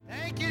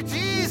Thank you,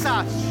 Jesus.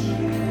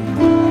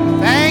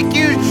 Thank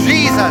you,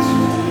 Jesus.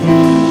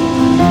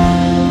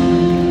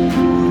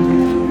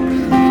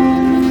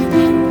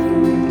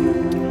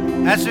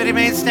 As we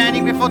remain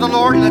standing before the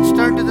Lord, let's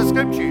turn to the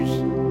scriptures.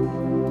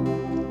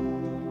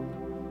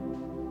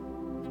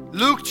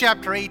 Luke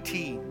chapter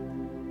 18,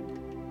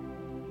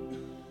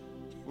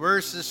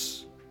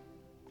 verses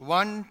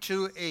 1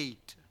 to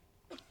 8.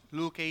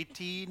 Luke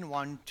 18,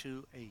 1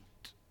 to 8.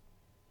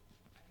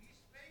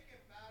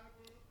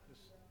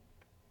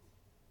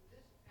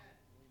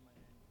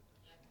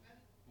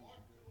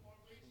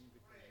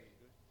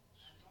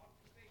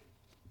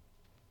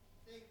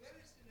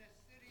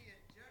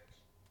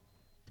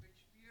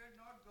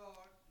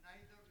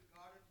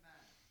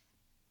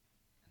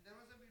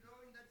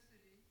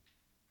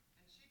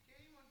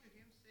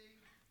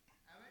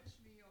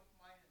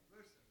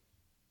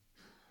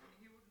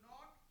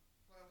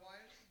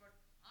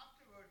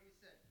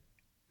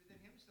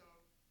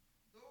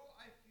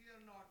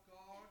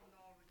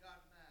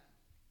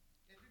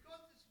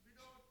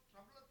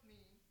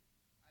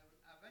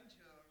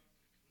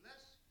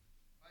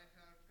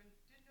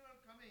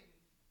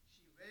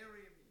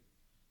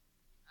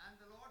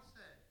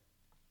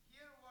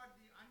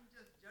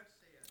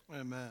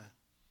 Amen.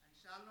 And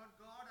shall not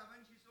God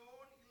avenge his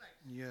own elect?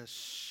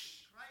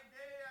 Yes. Cry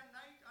day and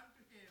night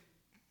unto him,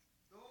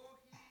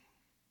 though he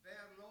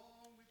bear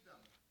long with them.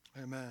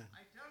 Amen.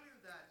 I tell you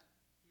that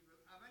he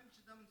will avenge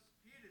them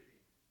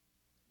speedily.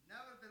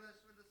 Nevertheless,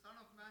 when the Son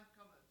of Man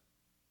cometh,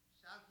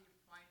 shall he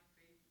find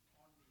faith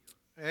on the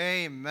earth?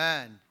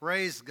 Amen.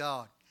 Praise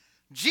God.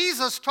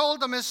 Jesus told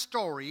them a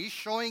story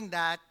showing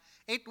that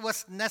it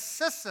was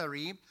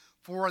necessary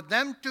for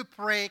them to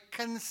pray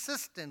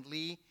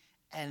consistently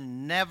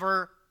and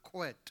never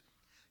quit.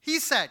 He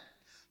said,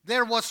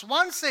 there was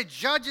once a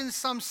judge in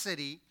some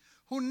city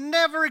who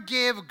never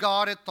gave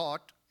God a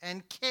thought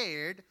and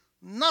cared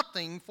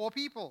nothing for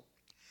people.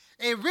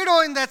 A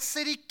widow in that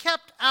city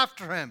kept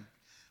after him.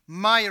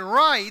 My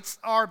rights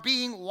are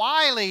being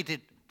violated.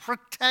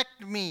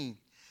 Protect me.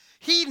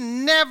 He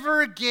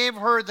never gave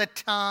her the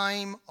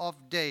time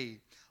of day.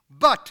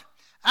 But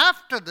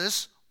after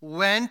this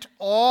went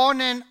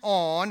on and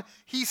on,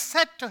 he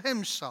said to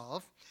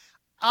himself,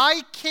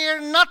 I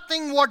care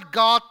nothing what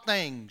God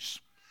thinks,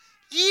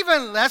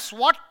 even less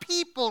what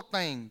people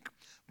think.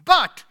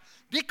 But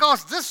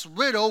because this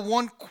widow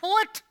won't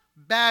quit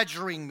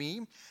badgering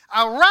me,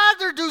 I'd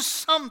rather do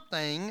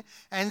something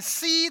and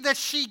see that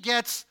she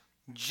gets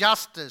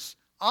justice.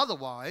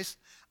 Otherwise,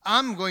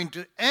 I'm going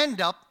to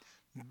end up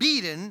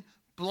beaten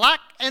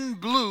black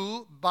and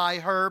blue by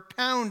her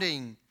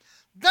pounding.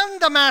 Then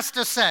the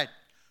master said,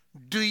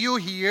 do you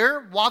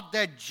hear what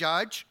that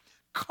judge,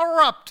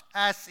 corrupt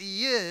as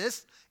he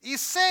is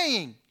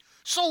saying?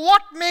 So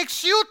what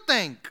makes you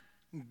think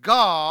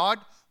God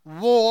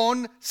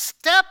won't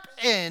step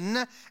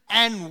in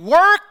and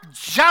work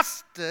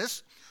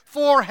justice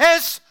for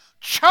his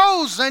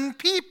chosen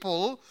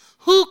people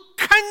who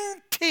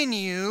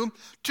continue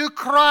to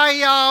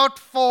cry out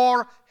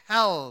for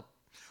help?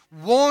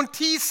 Won't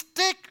he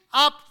stick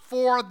up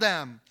for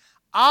them?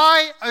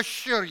 I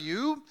assure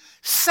you,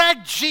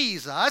 said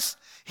Jesus,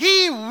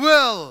 he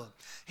will.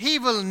 He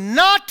will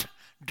not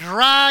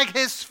drag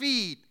his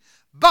feet.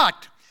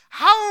 But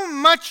how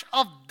much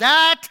of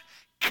that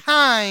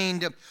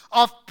kind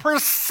of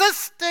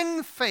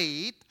persistent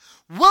faith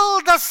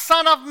will the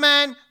Son of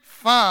Man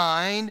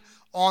find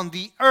on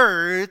the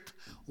earth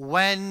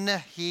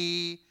when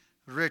he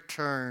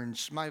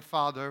returns? My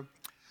Father,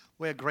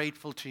 we're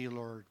grateful to you,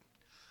 Lord.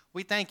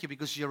 We thank you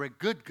because you're a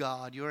good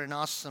God. You're an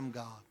awesome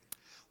God.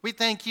 We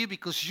thank you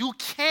because you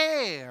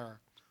care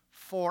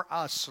for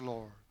us,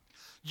 Lord.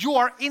 You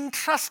are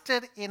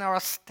interested in our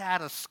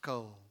status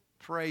quo.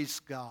 Praise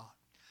God.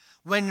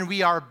 When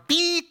we are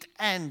beat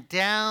and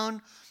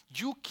down,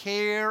 you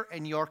care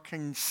and you're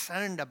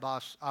concerned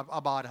about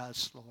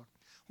us, Lord.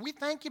 We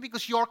thank you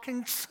because you're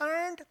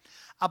concerned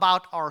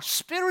about our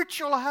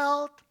spiritual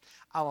health,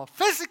 our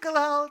physical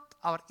health,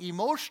 our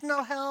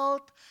emotional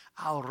health,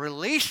 our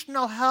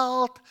relational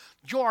health.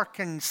 You're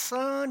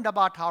concerned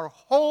about our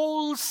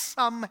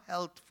wholesome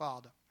health,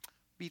 Father.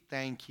 We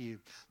thank you.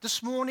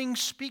 This morning,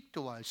 speak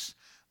to us.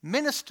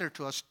 Minister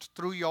to us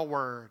through your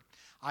word.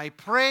 I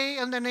pray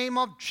in the name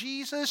of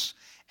Jesus,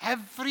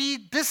 every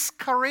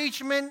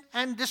discouragement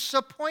and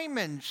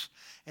disappointment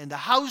in the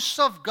house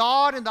of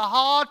God, in the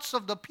hearts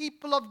of the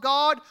people of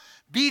God,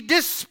 be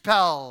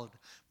dispelled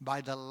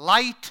by the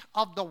light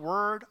of the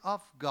word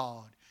of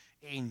God.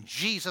 In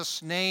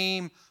Jesus'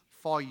 name,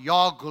 for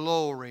your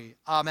glory.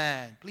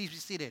 Amen. Please be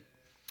seated.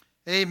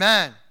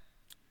 Amen.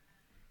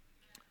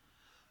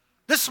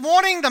 This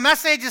morning, the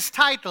message is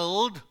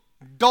titled,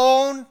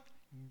 Don't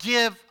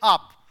Give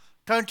Up.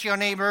 Turn to your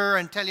neighbor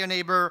and tell your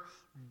neighbor,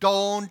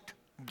 don't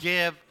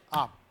give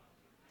up.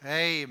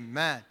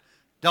 Amen.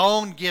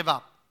 Don't give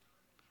up.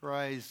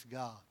 Praise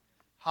God.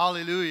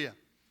 Hallelujah.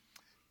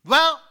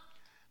 Well,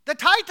 the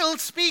title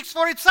speaks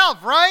for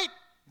itself, right?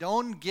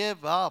 Don't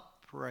give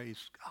up.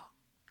 Praise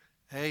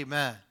God.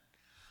 Amen.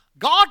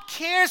 God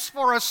cares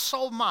for us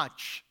so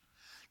much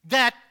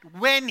that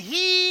when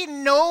he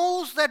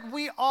knows that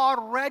we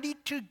are ready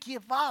to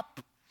give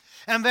up,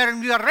 and when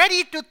we are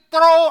ready to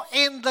throw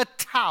in the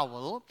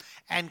towel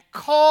and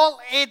call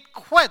it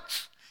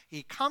quits,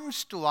 he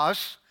comes to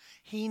us,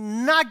 he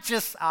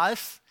nudges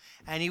us,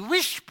 and he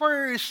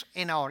whispers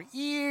in our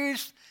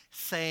ears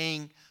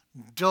saying,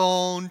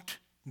 don't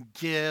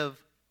give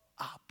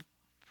up.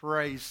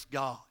 Praise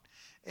God.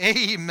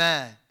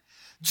 Amen.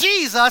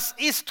 Jesus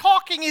is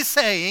talking, he's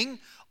saying,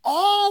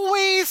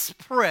 always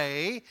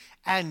pray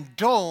and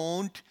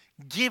don't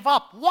give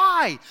up.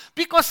 Why?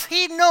 Because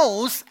he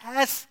knows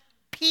as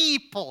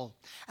people,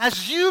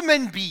 as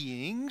human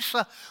beings,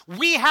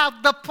 we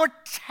have the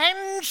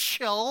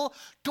potential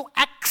to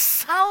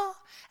excel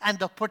and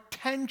the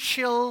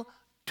potential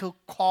to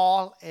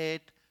call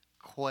it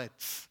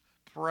quits.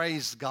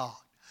 Praise God.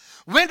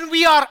 When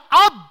we are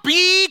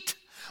upbeat,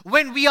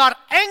 when we are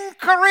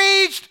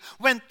encouraged,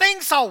 when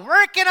things are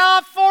working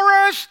out for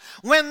us,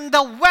 when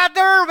the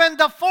weather, when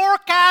the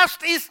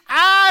forecast is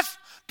as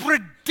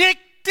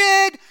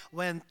predicted,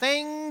 when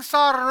things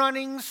are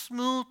running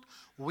smooth,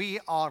 we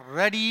are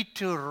ready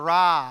to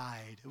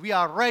ride. We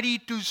are ready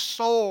to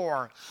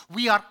soar.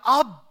 We are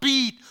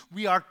upbeat.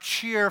 We are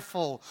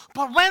cheerful.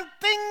 But when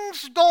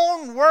things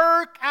don't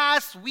work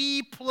as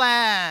we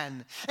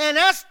plan, and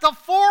as the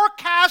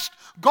forecast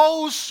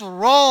goes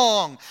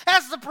wrong,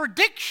 as the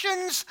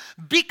predictions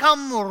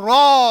become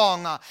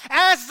wrong,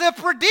 as the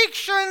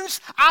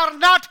predictions are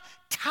not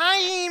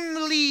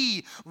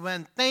timely,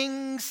 when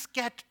things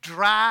get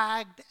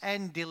dragged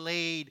and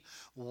delayed,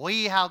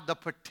 we have the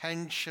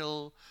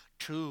potential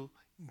to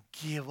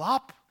give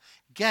up,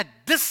 get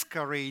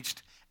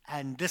discouraged,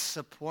 and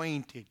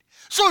disappointed.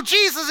 So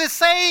Jesus is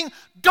saying,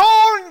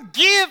 don't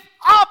give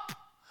up,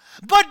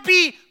 but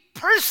be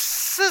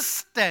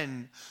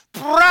persistent.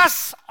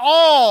 Press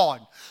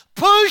on.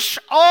 Push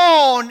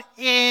on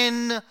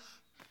in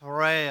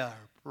prayer.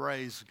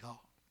 Praise God.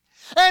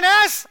 And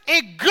as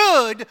a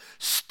good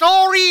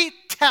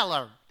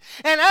storyteller,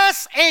 and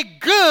as a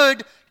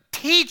good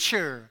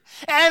teacher,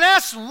 and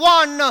as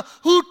one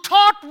who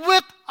taught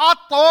with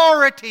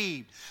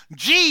authority,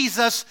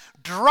 Jesus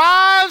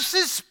drives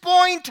his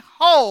point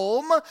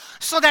home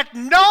so that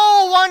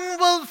no one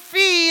will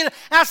feel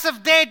as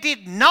if they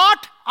did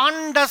not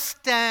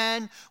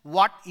understand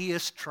what he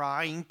is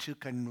trying to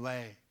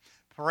convey.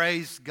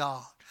 Praise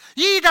God.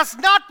 He does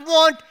not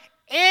want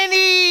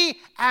any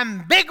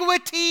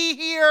ambiguity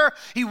here.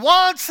 He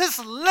wants his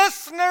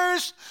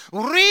listeners,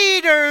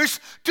 readers,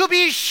 to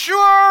be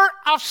sure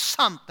of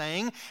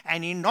something.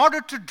 And in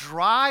order to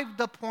drive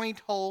the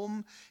point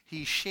home,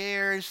 he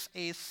shares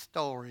a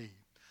story.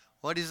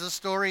 What is the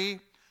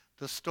story?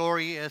 The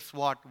story is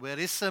what?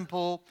 Very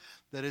simple.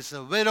 There is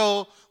a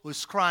widow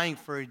who's crying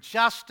for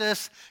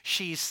justice.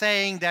 She's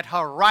saying that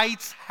her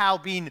rights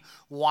have been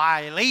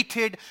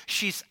violated.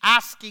 She's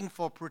asking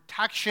for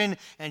protection,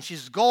 and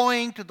she's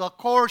going to the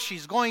court.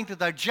 She's going to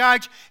the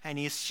judge, and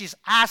she's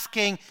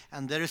asking,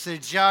 and there is a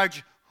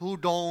judge who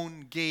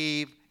don't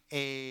give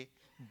a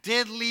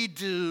diddly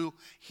do.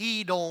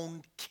 He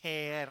don't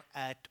care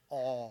at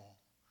all.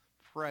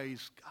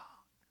 Praise God.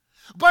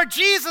 But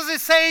Jesus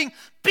is saying,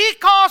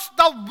 because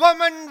the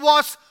woman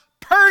was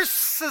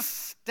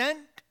persistent,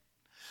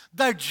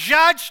 the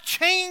judge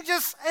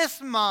changes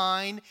his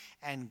mind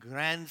and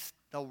grants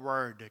the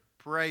verdict.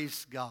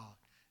 Praise God.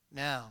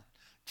 Now,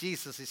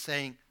 Jesus is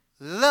saying,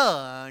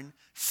 learn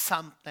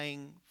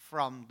something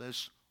from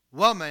this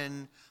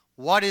woman.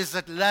 What is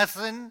the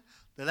lesson?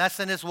 The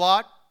lesson is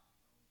what?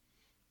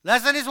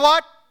 Lesson is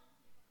what?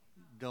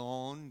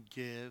 Don't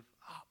give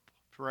up.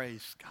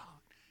 Praise God.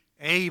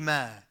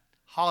 Amen.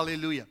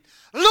 Hallelujah.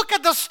 Look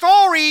at the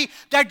story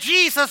that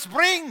Jesus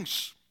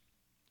brings.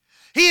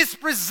 He is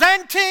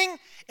presenting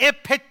a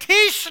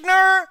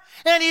petitioner,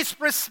 and he's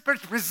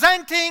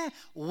presenting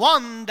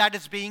one that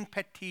is being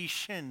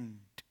petitioned.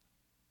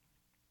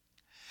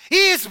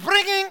 He is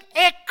bringing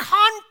a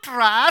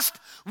contrast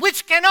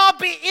which cannot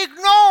be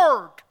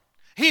ignored.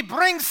 He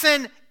brings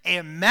in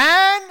a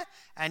man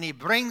and he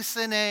brings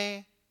in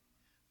a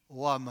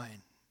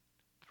woman.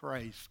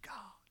 Praise God.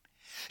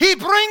 He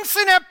brings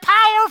in a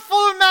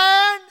powerful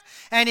man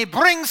and he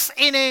brings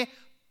in a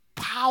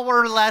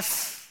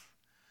powerless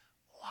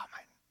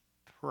woman.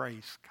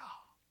 Praise God.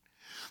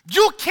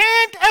 You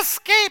can't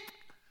escape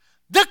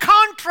the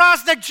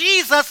contrast that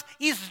Jesus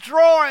is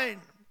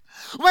drawing.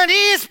 When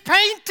he is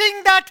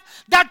painting that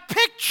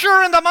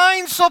picture in the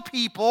minds of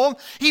people,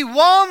 he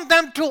wants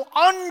them to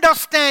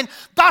understand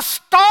the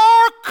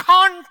stark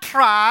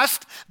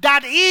contrast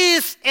that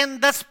is in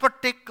this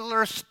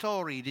particular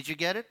story. Did you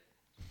get it?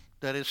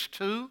 There is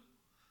two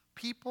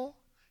people,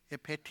 a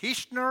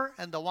petitioner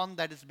and the one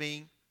that is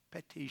being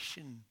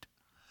petitioned.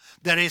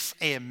 There is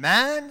a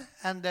man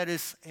and there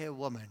is a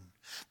woman.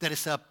 There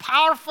is a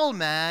powerful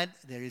man,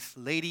 there is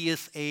lady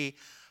is a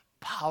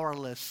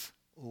powerless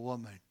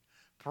woman.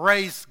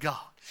 Praise God.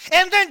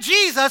 And then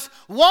Jesus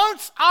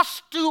wants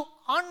us to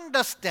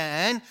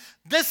understand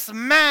this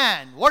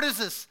man. What is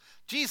this?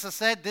 Jesus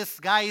said this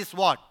guy is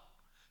what?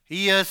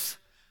 He is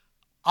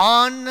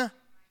unjust.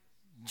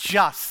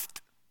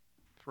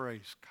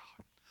 Praise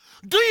God.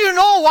 Do you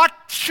know what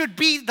should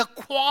be the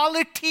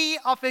quality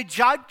of a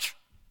judge?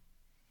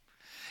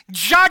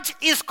 Judge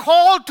is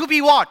called to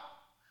be what?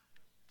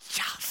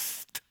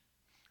 Just.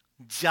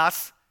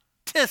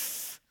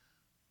 Justice.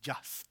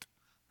 Just.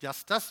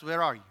 Justice,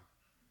 where are you?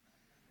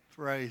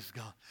 Praise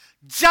God.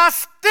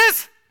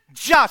 Justice,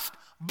 just.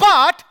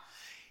 But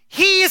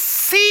he is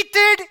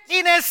seated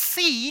in a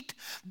seat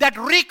that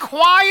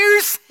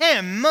requires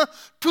him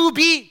to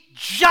be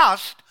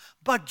just.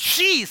 But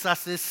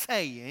Jesus is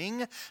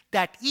saying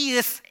that he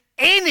is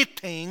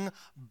anything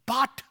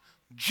but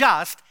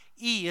just.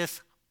 He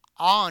is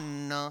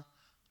unjust.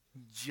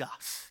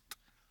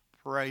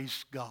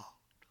 Praise God.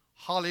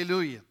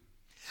 Hallelujah.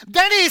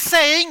 Then he's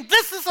saying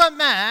this is a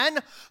man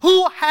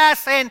who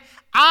has an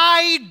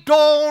I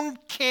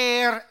don't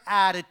care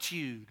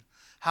attitude.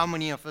 How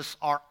many of us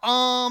are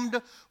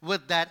armed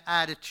with that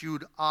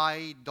attitude,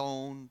 I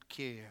don't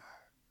care?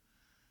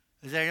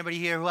 Is there anybody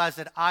here who has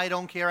that I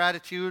don't care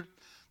attitude?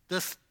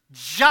 This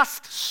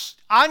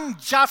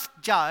unjust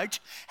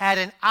judge had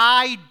an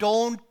I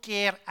don't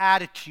care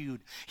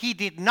attitude. He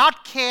did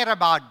not care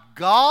about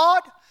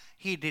God.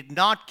 He did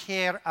not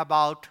care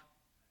about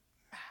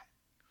man.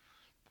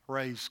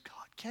 Praise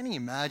God. Can you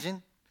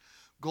imagine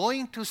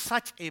going to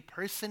such a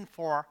person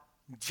for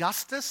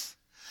justice?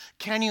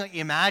 Can you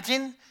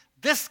imagine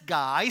this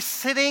guy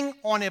sitting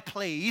on a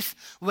place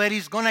where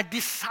he's going to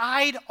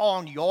decide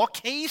on your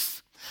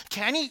case?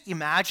 Can you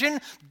imagine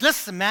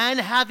this man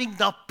having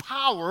the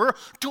power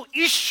to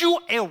issue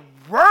a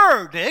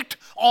verdict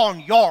on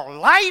your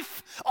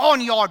life,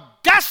 on your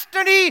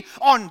destiny,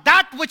 on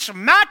that which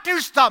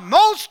matters the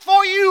most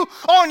for you,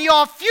 on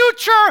your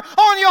future,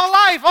 on your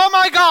life? Oh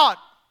my God.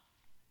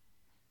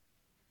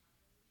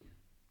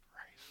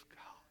 Praise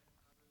God.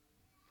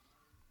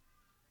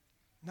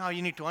 Now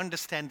you need to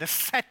understand the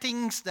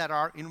settings that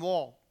are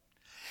involved.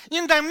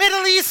 In the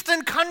Middle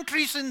Eastern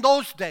countries in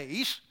those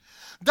days,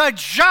 the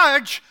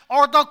judge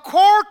or the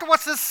court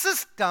was a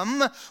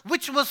system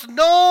which was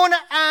known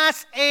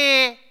as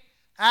a,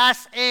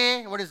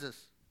 what is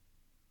this?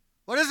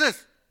 What is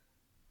this?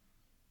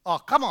 Oh,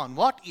 come on,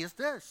 what is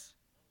this?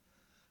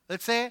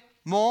 Let's say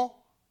mobile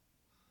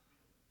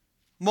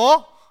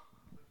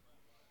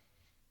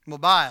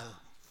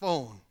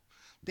phone.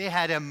 They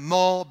had a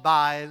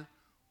mobile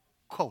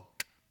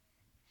court.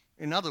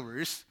 In other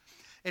words,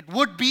 it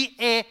would be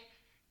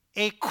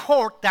a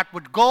court that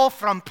would go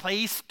from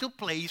place to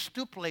place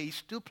to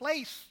place to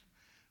place.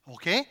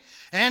 Okay?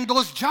 And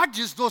those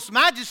judges, those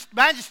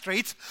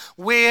magistrates,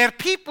 were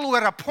people who were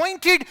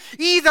appointed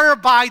either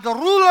by the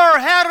ruler,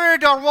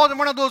 Herod, or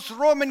one of those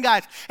Roman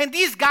guys. And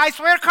these guys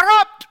were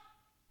corrupt.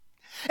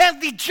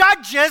 And the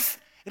judges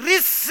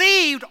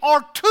received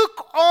or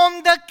took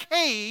on the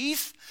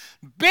case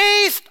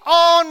based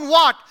on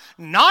what?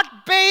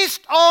 Not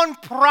based on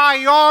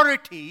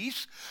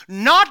priorities,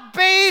 not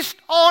based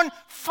on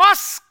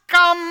first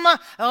come,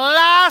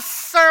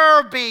 last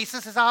serve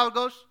basis. Is that how it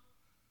goes?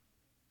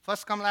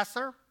 First come, last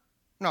serve?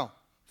 No.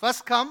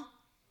 First come,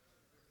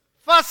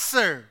 first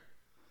serve.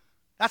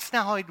 That's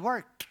not how it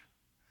worked.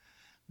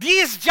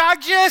 These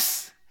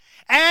judges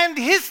and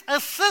his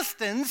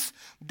assistants,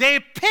 they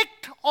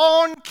picked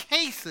on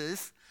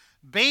cases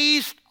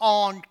based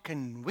on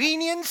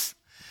convenience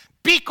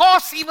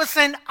because he was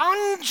an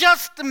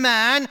unjust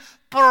man,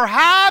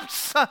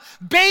 perhaps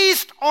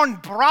based on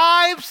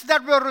bribes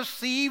that were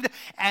received,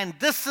 and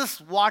this is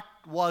what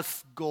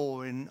was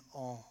going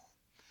on.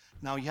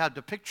 Now you have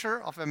the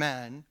picture of a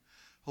man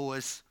who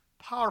was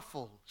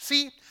powerful.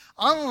 See,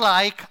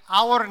 unlike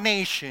our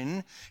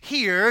nation,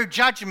 here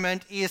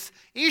judgment is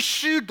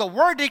issued, the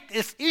verdict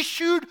is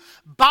issued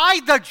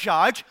by the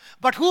judge,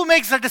 but who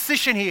makes the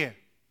decision here?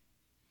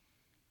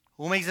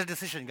 Who makes the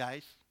decision,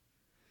 guys?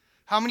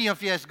 How many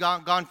of you has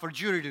gone for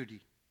jury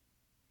duty?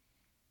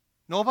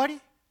 Nobody?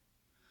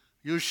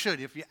 You should.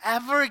 If you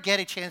ever get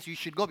a chance, you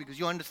should go because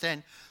you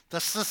understand the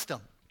system.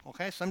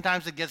 Okay?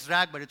 Sometimes it gets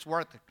dragged, but it's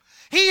worth it.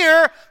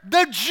 Here,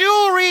 the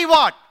jury,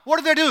 what?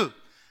 What do?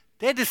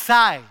 They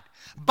decide.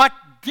 But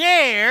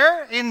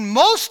there, in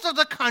most of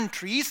the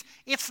countries,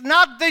 it's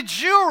not the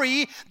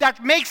jury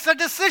that makes the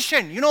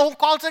decision. You know who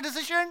calls the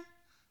decision?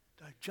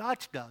 The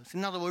judge does.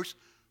 In other words,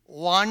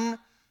 one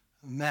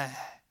man.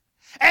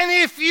 And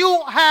if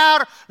you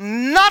have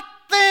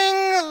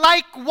nothing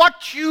like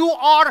what you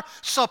are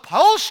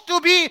supposed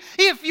to be,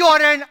 if you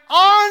are an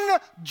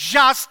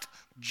unjust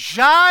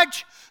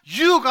judge,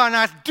 you're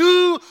gonna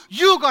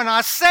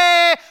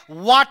say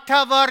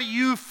whatever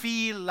you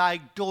feel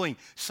like doing.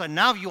 So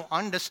now you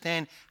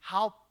understand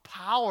how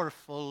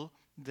powerful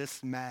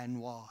this man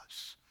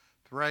was.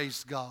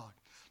 Praise God.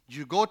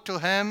 You go to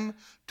him,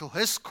 to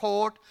his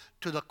court,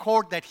 to the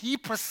court that he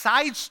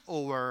presides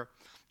over.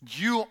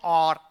 You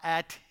are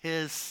at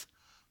his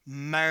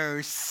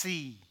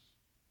mercy.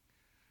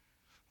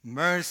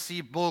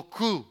 Merci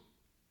beaucoup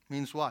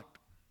means what?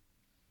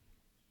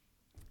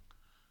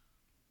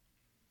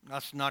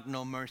 That's not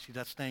no mercy,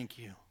 that's thank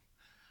you.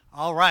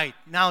 All right,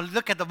 now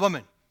look at the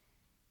woman.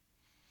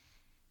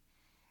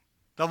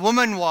 The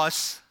woman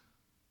was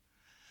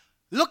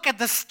Look at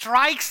the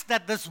strikes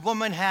that this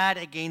woman had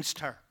against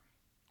her.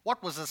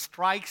 What was the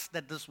strikes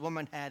that this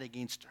woman had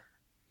against her?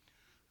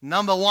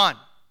 Number one,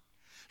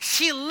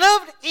 she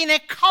lived in a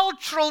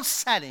cultural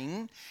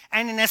setting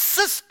and in a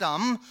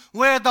system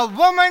where the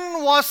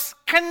woman was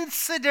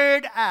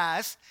considered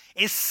as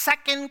a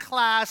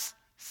second-class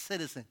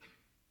citizen.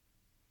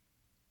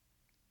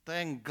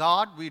 Thank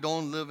God we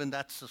don't live in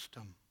that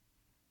system.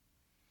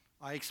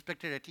 I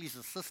expected at least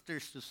the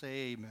sisters to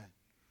say amen.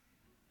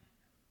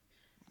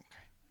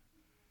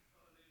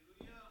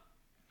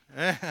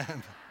 Okay.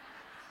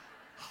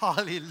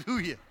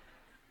 Hallelujah.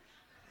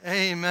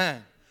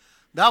 Amen.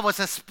 That was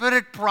a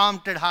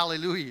spirit-prompted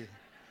hallelujah.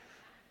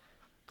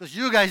 Because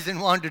you guys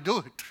didn't want to do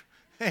it.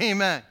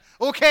 Amen.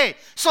 Okay,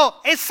 so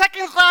a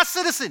second-class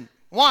citizen,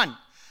 one.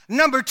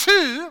 Number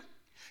two,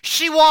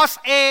 she was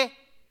a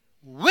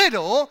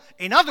widow.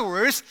 In other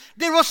words,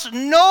 there was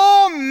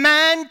no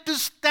man to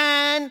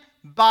stand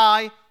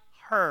by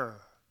her.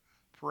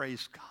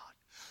 Praise God.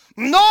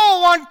 No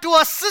one to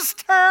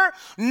assist her,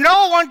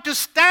 no one to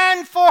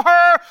stand for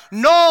her,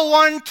 no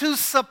one to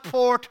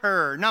support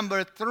her.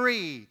 Number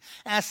three,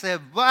 as a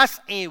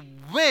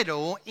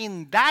widow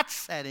in that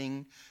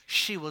setting,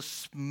 she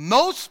was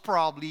most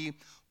probably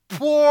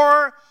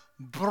poor,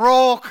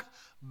 broke,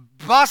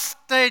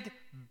 busted,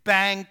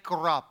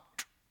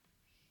 bankrupt.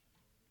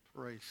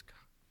 Praise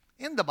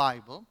God. In the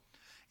Bible,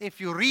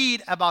 if you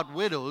read about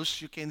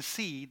widows, you can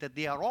see that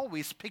they are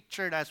always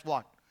pictured as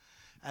what?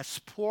 As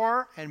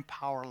poor and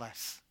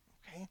powerless.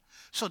 Okay?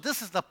 So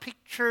this is the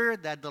picture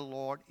that the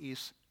Lord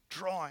is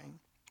drawing.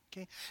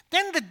 Okay?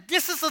 Then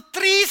this is the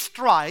three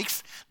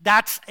strikes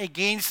that's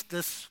against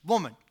this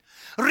woman.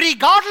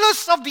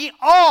 Regardless of the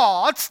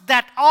odds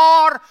that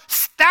are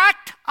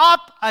stacked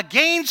up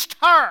against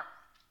her,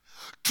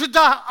 to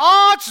the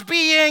odds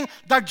being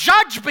the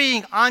judge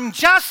being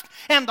unjust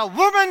and the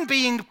woman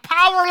being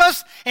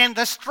powerless and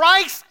the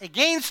strikes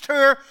against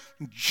her,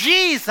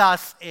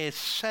 Jesus is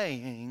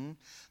saying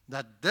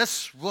that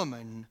this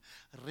woman,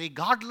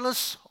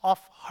 regardless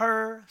of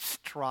her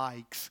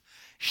strikes,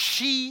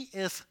 she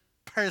is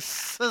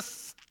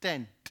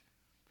persistent.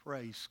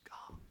 Praise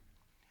God.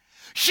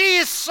 She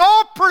is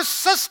so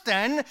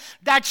persistent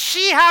that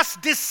she has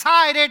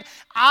decided,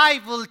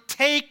 I will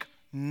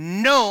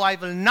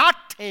not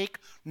take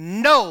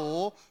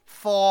no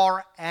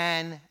for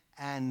an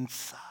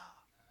answer.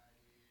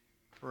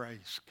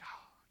 Praise God.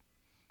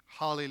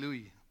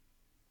 Hallelujah.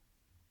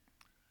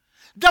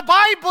 The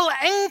Bible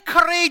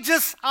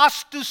encourages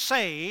us to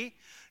say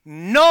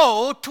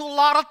no to a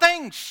lot of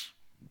things.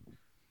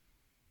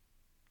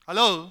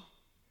 Hello?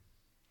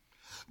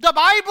 The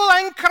Bible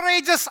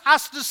encourages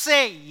us to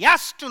say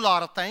yes to a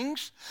lot of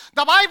things.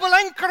 The Bible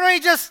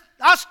encourages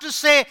us to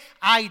say,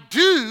 I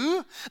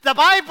do. The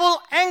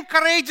Bible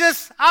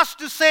encourages us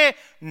to say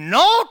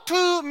no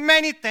to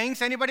many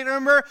things. Anybody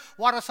remember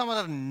what are some of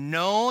the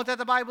no that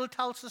the Bible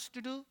tells us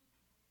to do?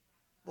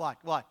 What?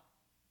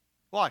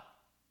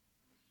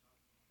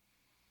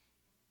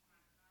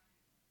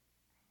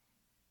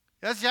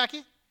 Yes,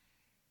 Jackie?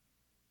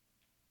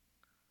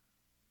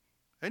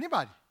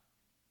 Anybody?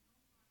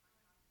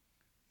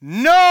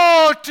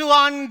 No to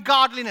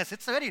ungodliness.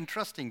 It's very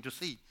interesting to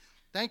see.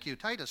 Thank you.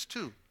 Titus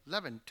 2,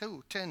 11,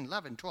 2, 10,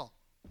 11, 12.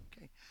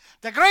 Okay.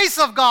 The grace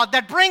of God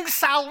that brings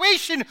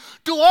salvation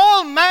to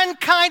all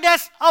mankind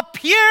has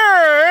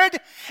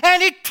appeared,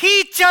 and it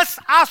teaches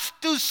us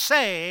to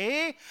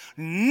say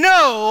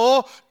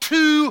no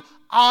to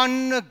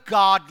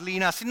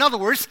ungodliness. In other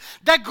words,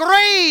 the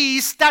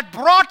grace that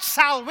brought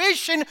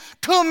salvation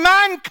to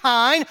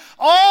mankind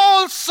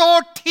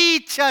also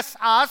teaches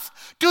us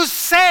to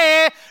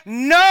say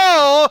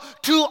no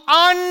to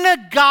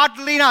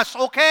ungodliness.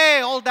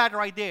 Okay, all that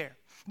right there.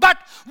 But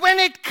when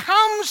it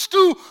comes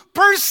to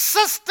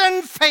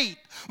persistent faith,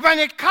 when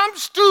it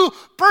comes to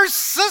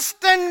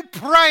persistent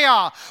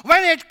prayer,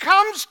 when it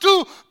comes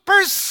to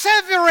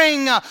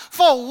persevering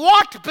for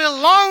what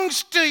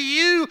belongs to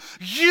you,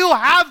 you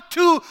have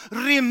to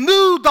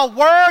remove the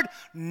word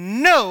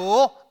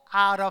no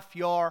out of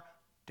your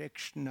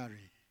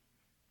dictionary.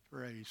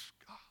 Praise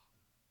God.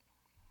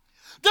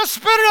 The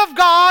Spirit of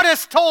God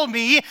has told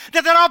me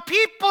that there are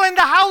people in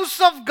the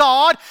house of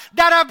God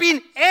that have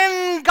been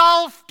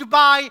engulfed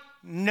by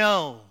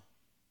no.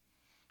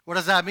 What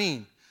does that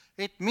mean?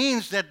 It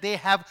means that they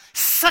have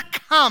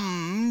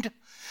succumbed,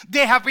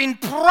 they have been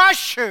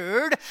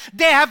pressured,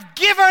 they have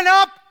given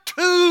up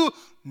to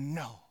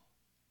no.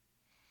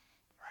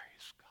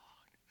 Praise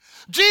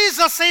God.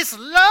 Jesus says,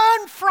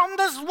 learn from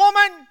this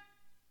woman.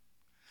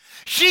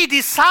 She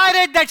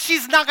decided that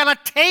she's not going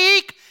to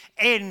take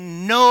a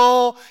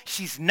no.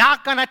 She's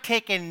not going to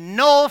take a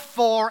no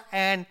for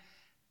an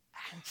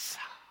answer.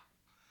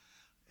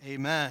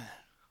 Amen.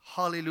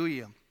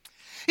 Hallelujah.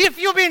 If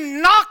you've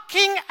been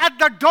knocking at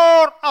the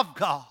door of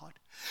God,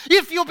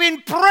 if you've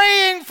been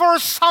praying for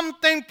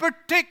something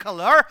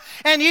particular,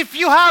 and if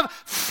you have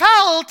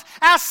felt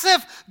as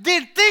if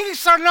the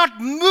things are not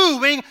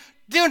moving,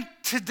 then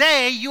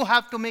today you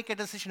have to make a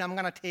decision. I'm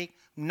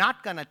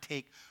not going to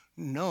take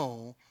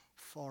no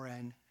for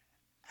an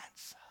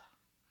answer.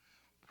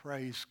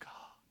 Praise God.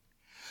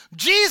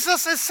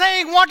 Jesus is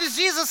saying, what is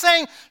Jesus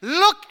saying?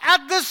 Look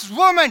at this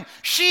woman.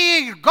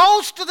 She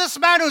goes to this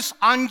man who's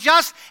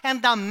unjust,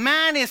 and the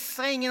man is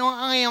saying,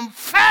 I am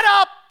fed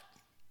up.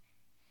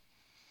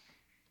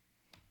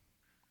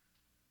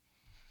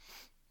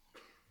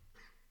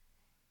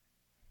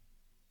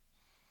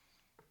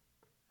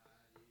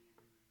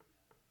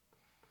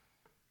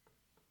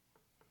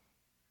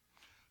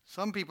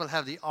 Some people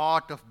have the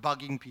art of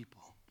bugging people.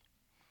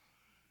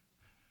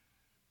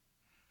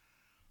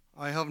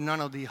 I hope none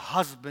of the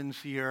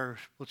husbands here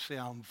would say,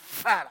 I'm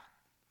fed up.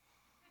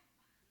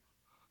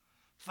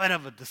 Fed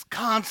up with this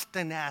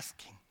constant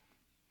asking.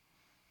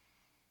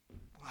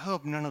 I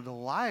hope none of the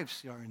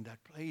wives here are in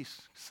that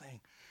place saying,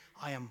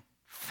 I am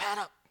fed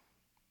up.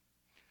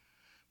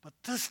 But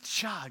this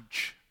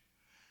judge,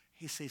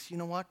 he says, you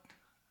know what?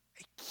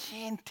 I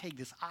can't take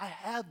this. I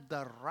have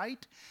the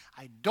right.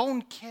 I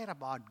don't care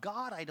about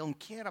God. I don't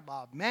care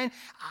about man.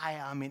 I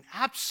am in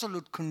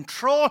absolute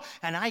control,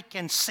 and I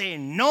can say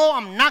no.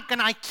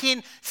 I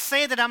can't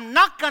say that I'm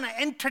not going to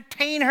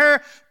entertain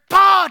her.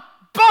 But,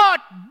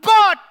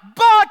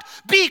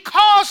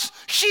 because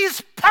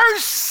she's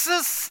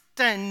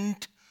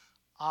persistent,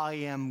 I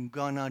am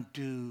going to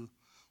do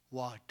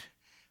what?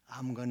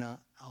 I'm going to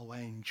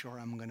avenge, or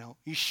I'm going to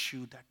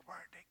issue that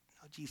verdict.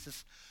 Now,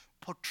 Jesus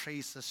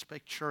portrays this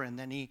picture, and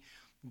then he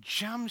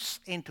jumps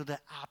into the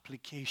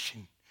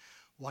application.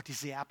 What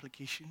is the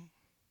application?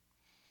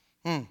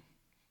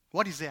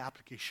 What is the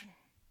application?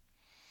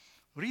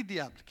 Read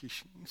the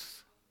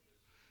applications.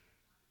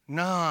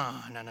 No.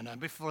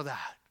 Before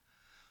that,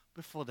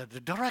 the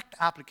direct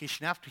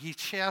application, after he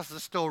shares the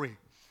story,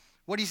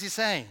 what is he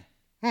saying?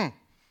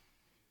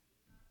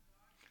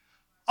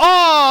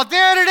 Oh,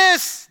 there it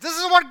is. This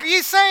is what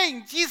he's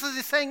saying. Jesus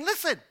is saying,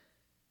 listen.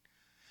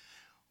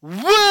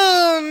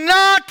 Will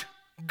not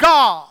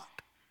God?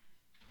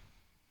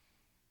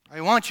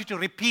 I want you to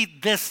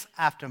repeat this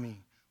after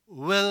me.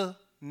 Will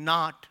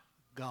not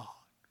God?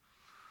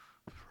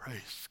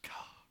 Praise God.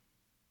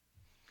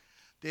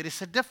 There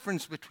is a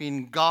difference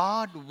between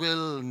God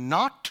will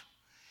not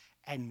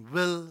and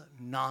will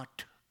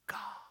not God.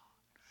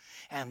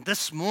 And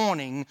this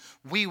morning,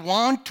 we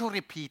want to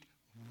repeat,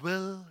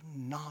 will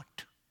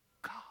not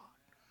God.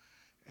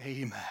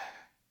 Amen.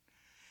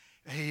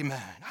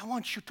 Amen. I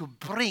want you to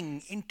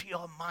bring into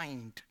your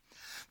mind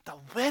the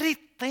very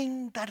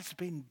thing that has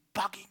been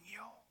bugging you,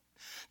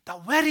 the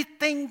very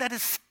thing that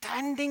is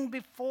standing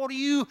before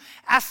you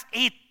as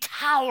a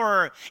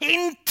tower,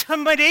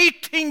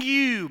 intimidating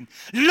you,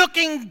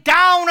 looking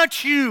down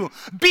at you,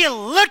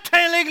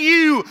 belittling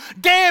you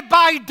day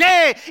by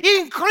day,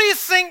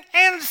 increasing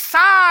in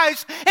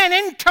size and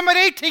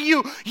intimidating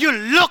you. You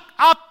look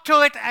up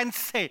to it and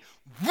say,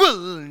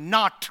 will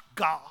not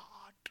God?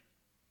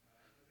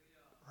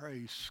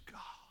 Praise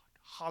God.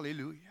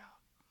 Hallelujah.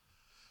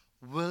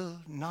 Will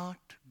not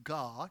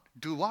God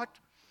do what?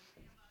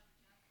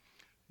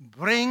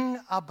 Bring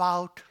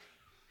about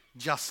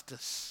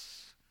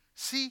justice.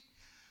 See,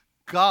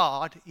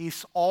 God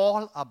is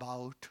all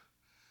about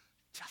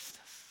justice.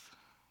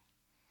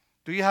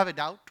 Do you have a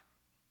doubt?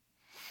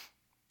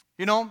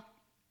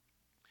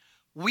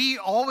 We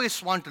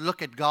always want to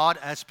look at God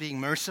as being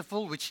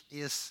merciful, which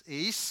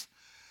is.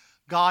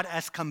 God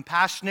as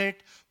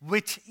compassionate,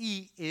 which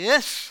He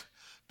is.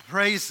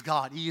 Praise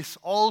God. He is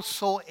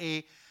also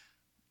a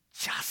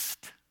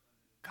just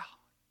God.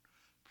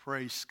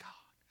 Praise God.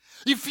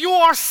 If you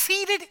are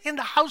seated in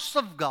the house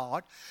of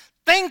God,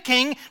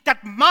 thinking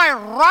that my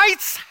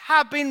rights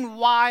have been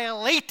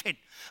violated,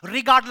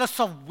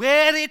 regardless of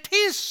where it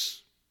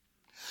is,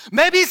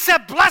 maybe it's a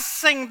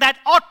blessing that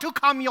ought to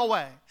come your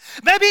way.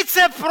 Maybe it's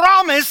a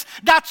promise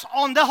that's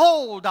on the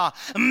hold.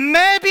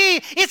 Maybe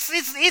it's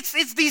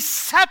the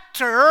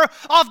scepter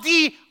of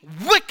the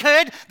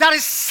wicked that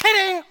is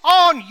sitting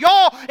on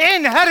your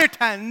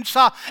inheritance.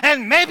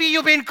 And maybe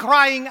you've been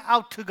crying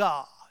out to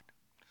God.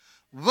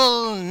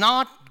 Will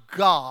not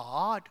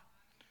God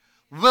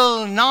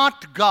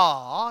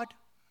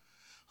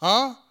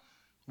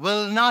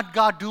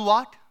do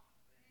what?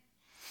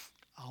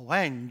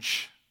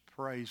 Avenge.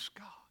 Praise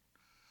God.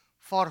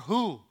 For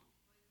who?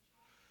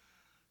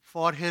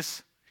 For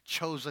His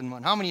chosen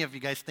one. How many of you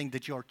guys think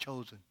that you're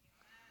chosen?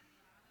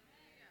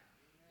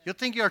 You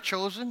think you're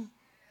chosen?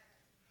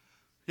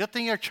 You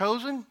think you're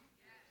chosen?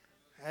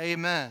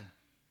 Amen.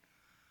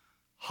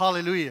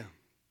 Hallelujah.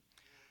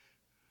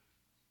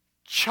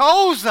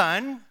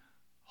 Chosen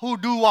who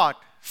do what?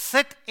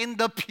 Sit in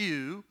the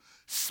pew,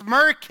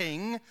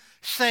 smirking,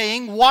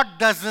 saying, what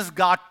does this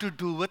got to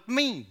do with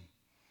me?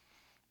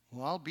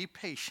 Well, be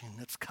patient.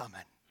 It's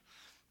coming.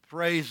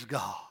 Praise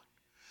God.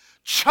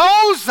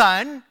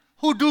 Chosen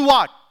who do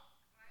what?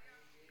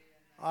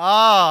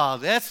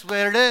 That's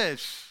where it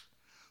is.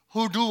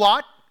 Who do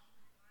what?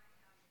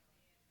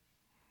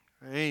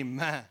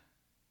 Amen.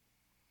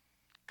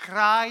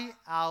 Cry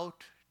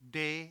out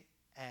day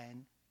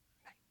and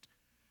night.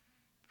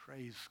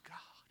 Praise God.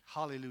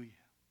 Hallelujah.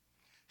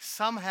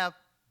 Some have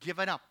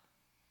given up.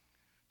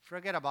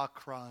 Forget about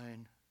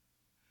crying.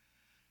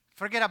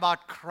 Forget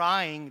about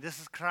crying.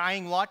 This is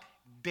crying what?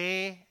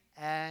 day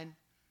and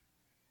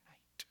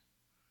night.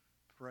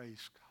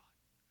 Praise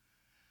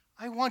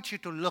God. I want you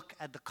to look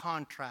at the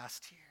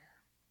contrast here.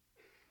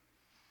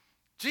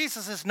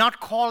 Jesus is not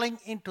calling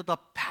into the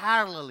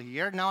parallel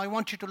here. Now I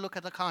want you to look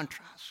at the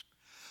contrast.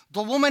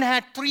 The woman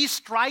had 3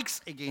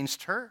 strikes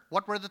against her.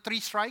 What were the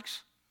 3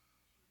 strikes?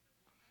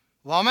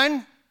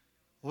 Woman,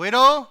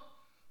 widow,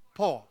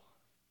 poor.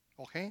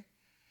 Okay?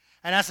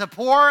 And as a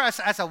poor,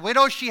 as a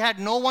widow, she had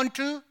no one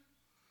to.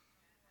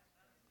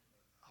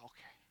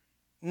 Okay.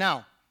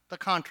 Now, the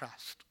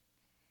contrast.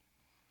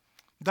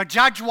 The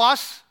judge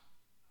was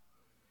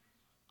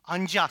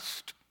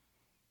unjust.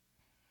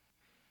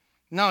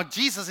 Now,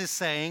 Jesus is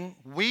saying,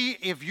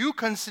 if you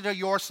consider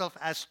yourself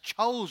as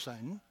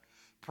chosen,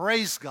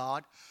 praise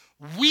God,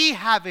 we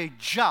have a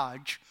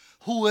judge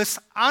who is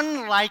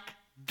unlike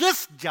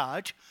this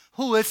judge,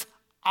 who is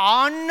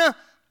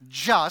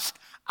unjust.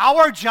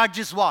 Our judge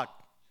is what?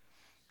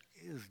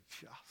 Is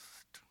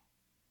just.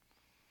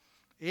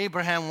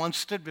 Abraham once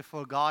stood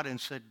before God and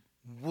said,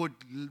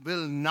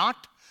 will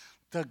not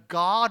the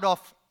God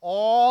of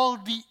all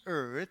the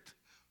earth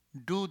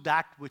do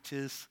that which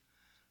is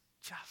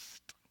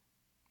just?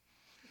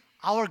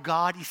 Our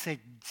God is a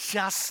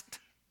just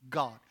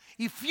God.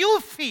 If you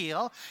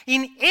feel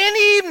in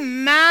any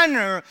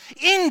manner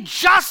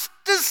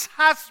injustice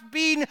has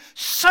been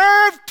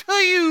served to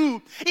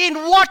you in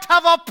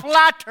whatever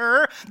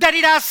platter that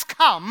it has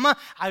come,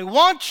 I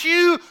want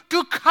you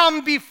to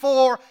come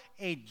before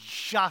a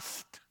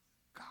just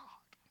God.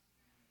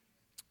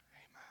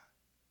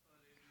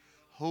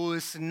 Amen. Who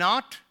is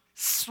not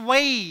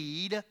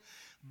swayed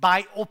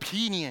by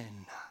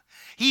opinion.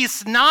 He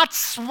is not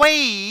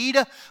swayed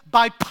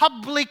by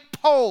public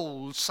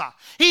polls.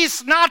 He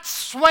is not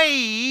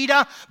swayed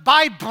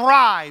by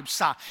bribes.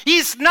 He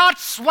is not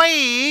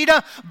swayed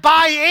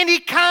by any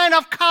kind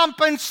of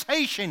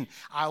compensation.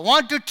 I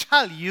want to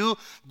tell you,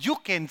 you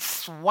can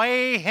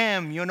sway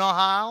him. You know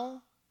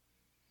how?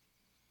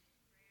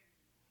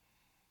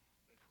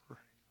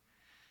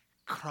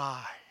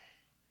 Cry.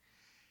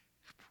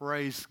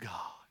 Praise God.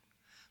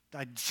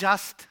 The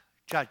just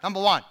judge. Number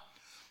 1.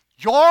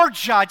 Your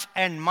judge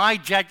and my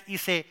judge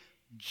is a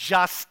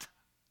just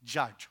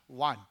judge.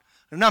 1.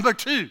 Number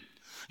 2,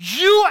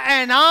 you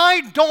and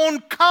I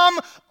don't come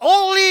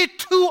only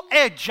to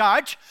a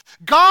judge.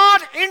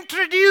 God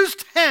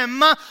introduced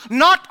him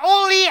not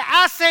only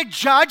as a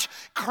judge,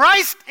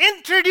 Christ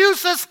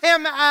introduces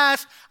him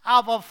as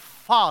our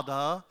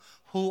Father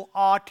who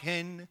art in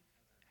heaven.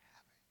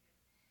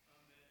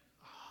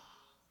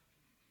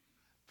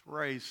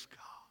 Praise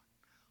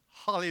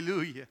God.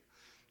 Hallelujah.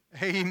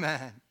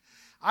 Amen.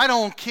 I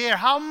don't care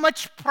how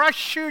much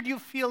pressure you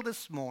feel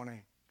this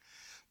morning.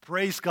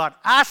 Praise God.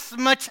 As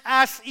much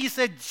as He's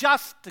a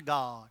just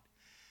God,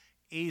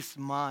 is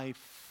my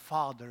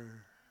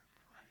Father.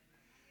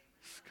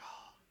 Praise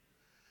God.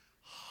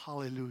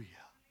 Hallelujah.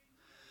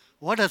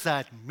 What does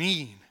that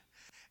mean?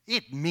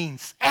 It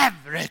means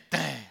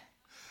everything.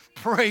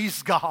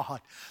 Praise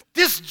God.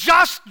 This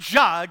just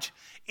judge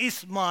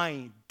is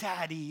my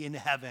daddy in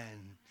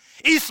heaven.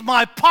 He's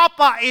my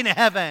papa in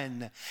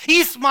heaven.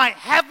 He's my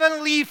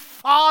heavenly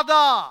Father.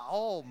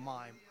 Oh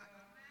my.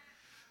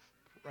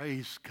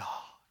 Praise God.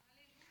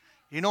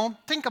 You know,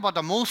 think about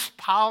the most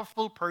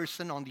powerful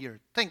person on the earth.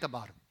 Think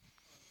about him.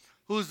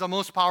 Who's the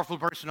most powerful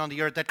person on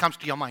the earth that comes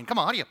to your mind? Come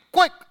on, hurry up.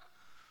 Quick.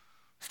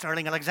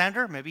 Sterling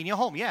Alexander, maybe in your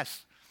home.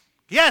 Yes.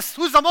 Yes,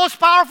 who's the most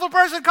powerful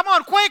person? Come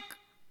on, quick.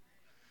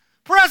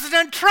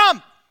 President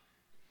Trump.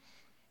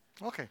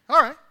 Okay,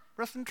 all right.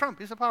 President Trump,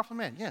 he's a powerful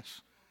man,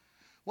 yes.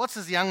 What's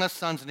his youngest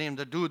son's name,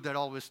 the dude that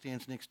always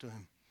stands next to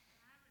him?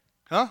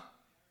 Huh?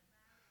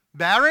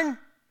 Barron?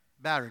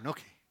 Barron,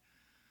 okay.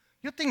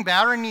 You think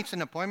Barron needs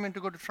an appointment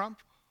to go to Trump?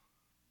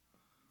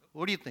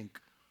 What do you think?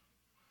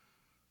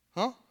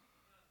 Huh?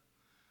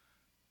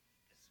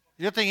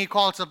 You think he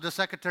calls up the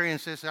secretary and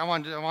says, I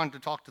want to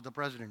talk to the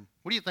president.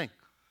 What do you think?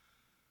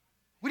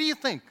 What do you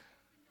think?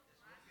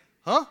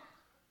 Huh?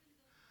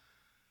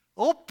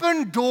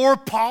 Open door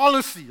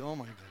policy. Oh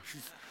my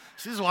gosh.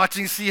 She's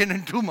watching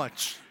CNN too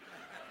much.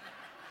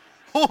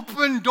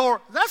 Open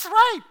door. That's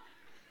right.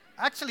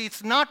 Actually,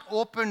 it's not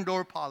open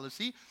door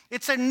policy.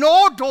 It's a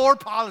no door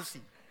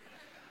policy.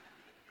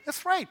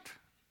 That's right.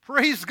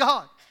 Praise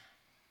God.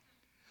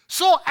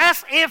 So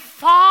as a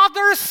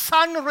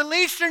father-son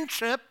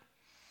relationship,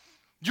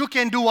 you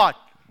can do what?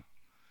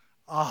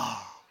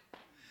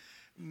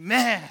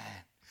 Man,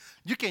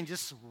 you can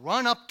just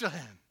run up to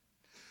him.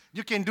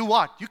 You can do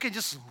what? You can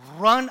just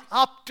run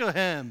up to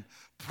him.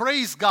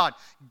 Praise God.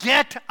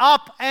 Get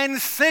up and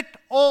sit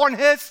on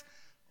his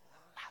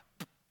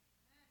lap.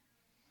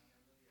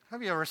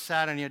 Have you ever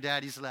sat on your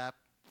daddy's lap?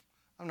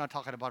 I'm not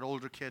talking about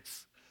older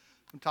kids.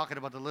 I'm talking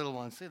about the little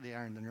ones. See, they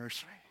are in the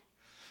nursery.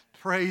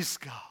 Praise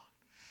God.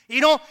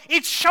 You know,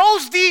 it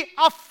shows the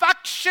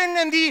affection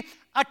and the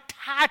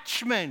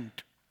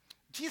attachment.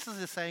 Jesus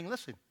is saying,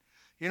 listen,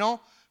 you know,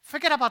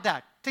 forget about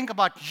that. Think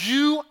about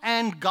you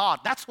and God.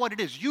 That's what it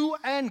is, you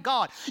and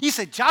God. He's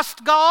a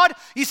just God.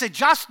 He's a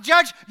just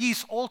judge.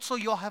 He's also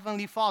your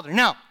heavenly Father.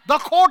 Now, the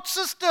court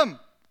system.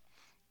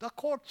 The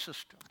court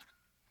system.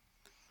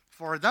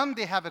 For them,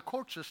 they have a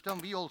court system.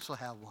 We also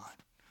have one.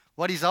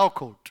 What is our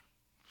court?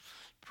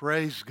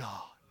 Praise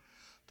God.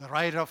 The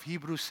writer of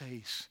Hebrews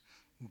says,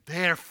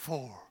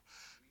 therefore,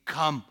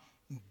 come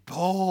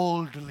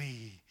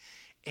boldly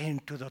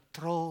into the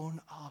throne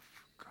of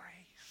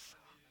grace.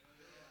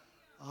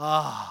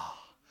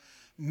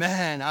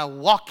 Man,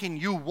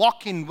 you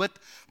walk in with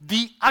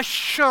the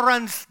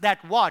assurance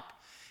that what?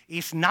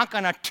 Is not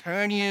going to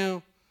turn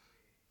you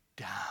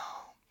down.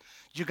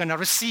 You're going to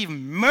receive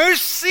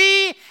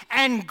mercy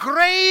and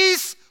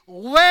grace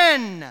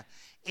when?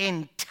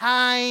 In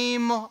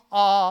time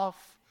of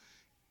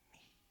need.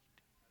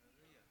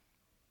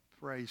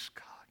 Praise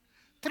God.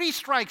 3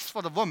 strikes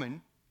for the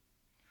woman.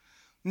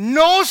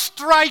 No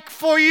strike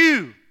for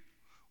you.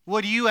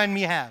 What do you and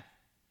me have?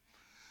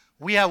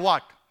 We have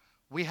what?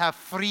 We have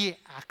free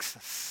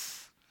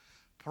access.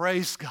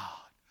 Praise God.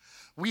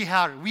 We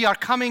are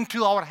coming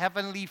to our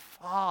Heavenly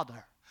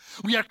Father.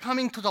 We are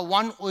coming to the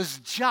one who is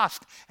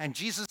just. And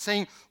Jesus is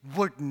saying,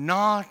 would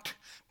not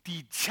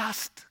the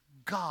just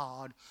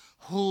God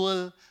who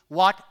will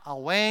what?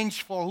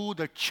 Avenge for who?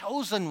 The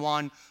chosen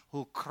one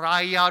who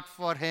cry out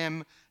for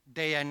him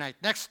day and night.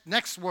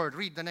 Next word.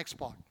 Read the next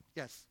part.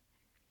 Yes.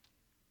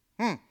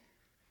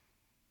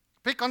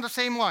 Pick on the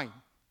same line.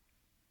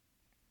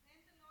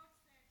 Then the Lord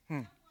said,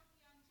 look what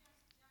the unjust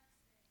judge said.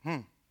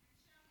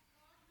 And shall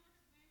God not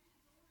avenge his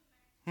own elect,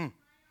 who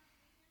cry out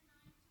day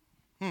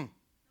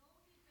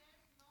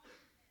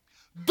and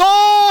night,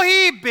 though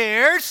he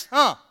bears,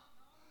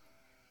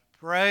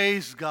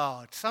 praise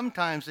God.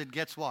 Sometimes it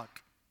gets what?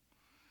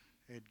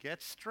 It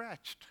gets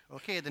stretched.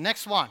 Okay, the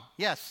next one.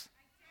 Yes.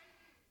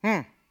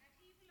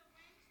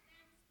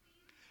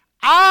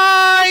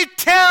 I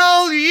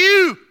tell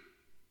you.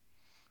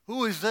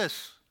 Who is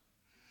this?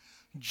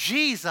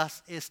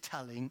 Jesus is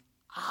telling,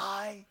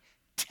 I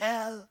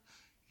tell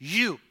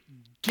you.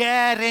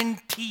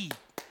 Guaranteed.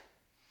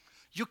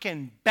 You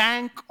can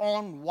bank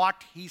on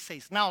what he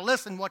says. Now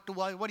listen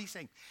what he's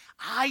saying.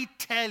 I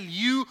tell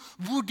you,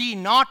 would he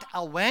not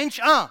avenge?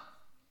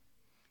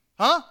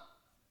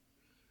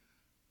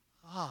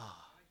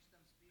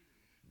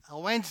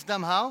 Avenge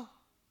them how?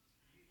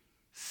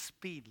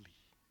 Speedily.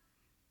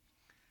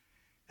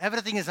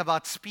 Everything is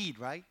about speed,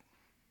 right?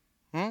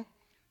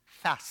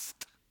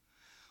 Fast.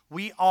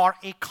 We are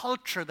a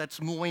culture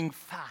that's moving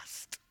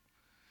fast.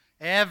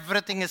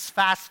 Everything is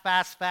fast.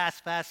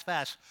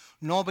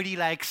 Nobody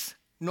likes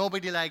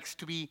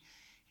to be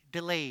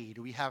delayed.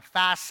 We have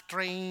fast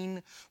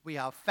train, we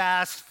have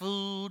fast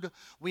food,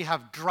 we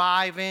have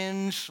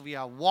drive-ins, we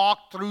have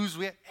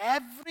walkthroughs.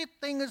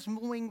 Everything is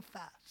moving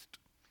fast.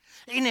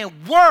 In a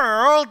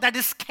world that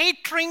is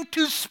catering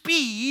to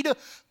speed,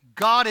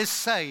 God is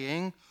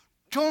saying,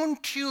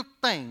 don't you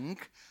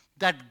think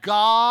that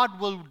God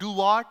will do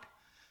what?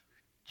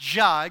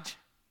 Judge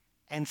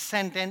and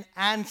send an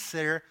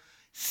answer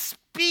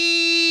speedily.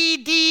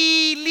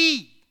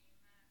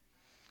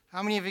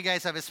 How many of you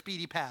guys have a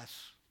speedy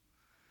pass?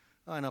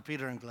 Oh, no,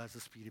 Peter and Glass, a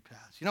speedy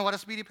pass. You know what a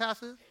speedy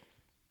pass is?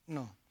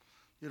 No,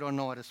 you don't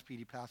know what a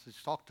speedy pass is.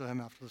 Talk to him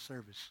after the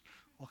service,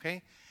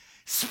 okay?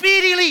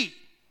 Speedily.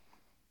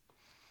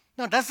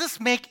 Now, does this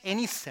make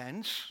any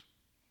sense?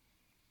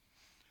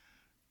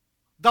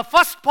 The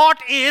first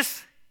part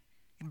is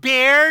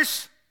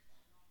bears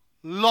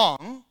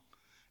long,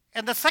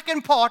 and the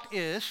second part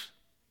is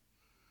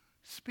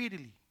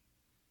speedily.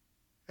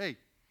 Hey,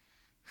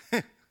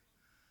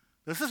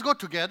 does this go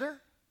together?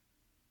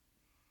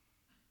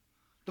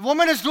 The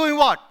woman is doing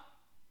what?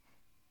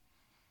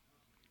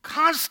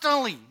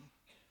 Constantly.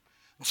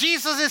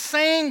 Jesus is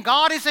saying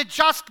God is a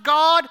just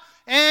God,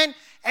 and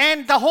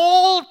the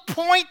whole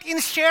point in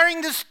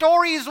sharing this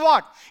story is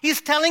what?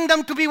 He's telling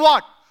them to be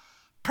what?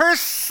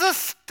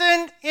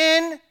 Persistent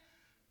in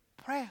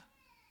prayer.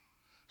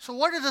 So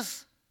what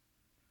does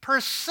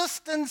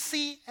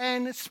persistency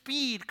and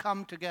speed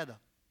come together?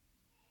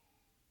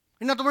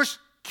 In other words,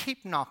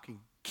 keep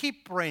knocking,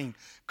 keep praying,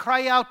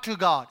 cry out to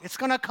God. It's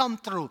going to come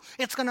through.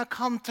 It's going to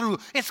come through.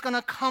 It's going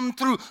to come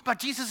through. But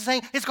Jesus is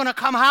saying it's going to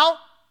come how?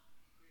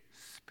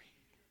 Speed.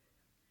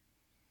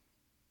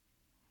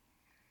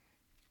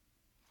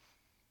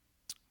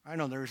 I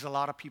know there's a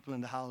lot of people in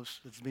the house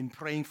that's been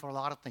praying for a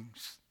lot of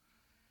things.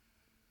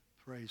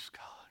 Praise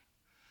God.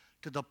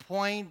 To the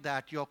point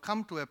that you'll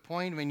come to a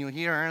point when you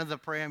hear another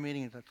prayer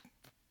meeting that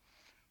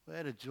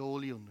വേറെ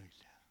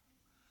ജോലിയൊന്നുമില്ല,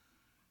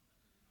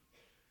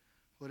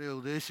 കുറേ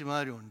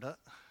ഉദ്ദേശിമാരുണ്ട്,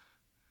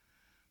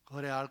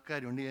 കുറേ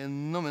ആൾക്കാരുണ്ട്,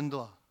 എന്നും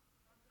എന്തുവാ?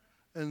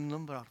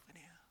 എന്നും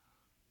പ്രാർത്ഥനയാണ്.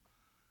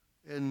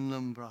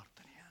 എന്നും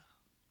പ്രാർത്ഥനയാണ്.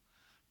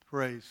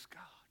 Praise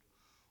God.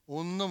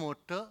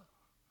 ഒന്നുമൊട്ട്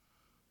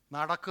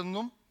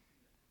നടക്കുന്നു.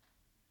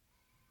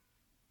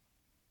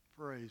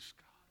 Praise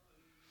God.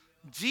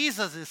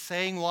 Jesus is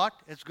saying what?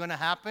 It's going to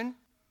happen.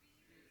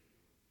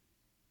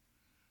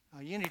 Now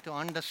you need to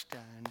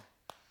understand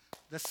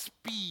the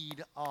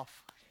speed of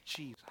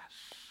Jesus.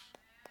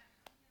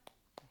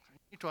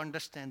 You need to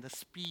understand the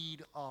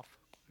speed of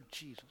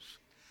Jesus.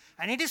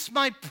 And it is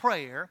my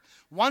prayer,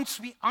 once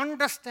we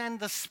understand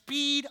the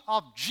speed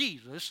of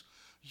Jesus,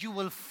 you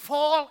will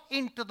fall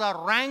into the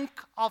rank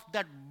of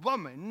that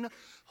woman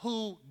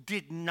who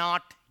did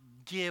not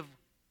give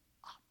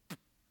up.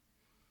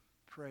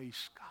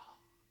 Praise God.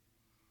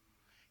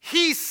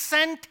 He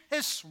sent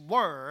his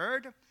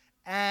word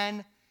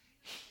and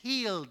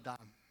healed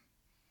them.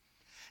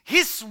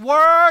 His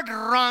word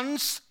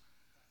runs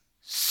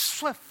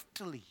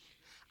swiftly.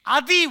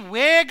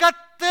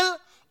 അതിവേഗത്തിൽ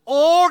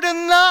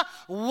ഓടുന്ന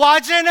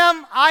വചനം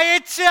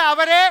അയച്ച്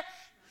അവരെ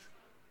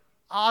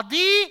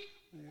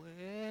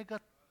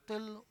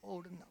അതിവേഗത്തിൽ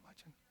ഓടുന്ന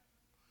വചനം.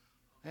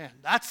 Man,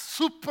 that's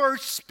super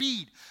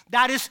speed.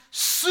 That is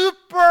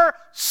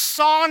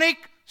supersonic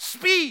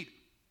speed.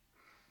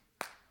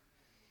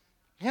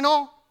 You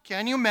know,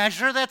 can you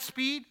measure that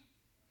speed?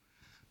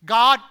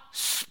 God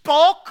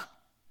spoke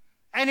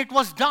and it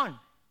was done.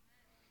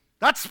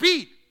 That's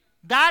speed.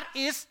 That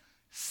is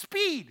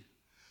speed.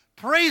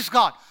 Praise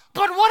God.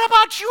 But what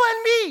about you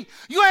and me?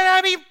 You and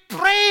I been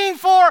praying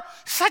for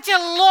such a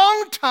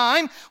long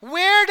time.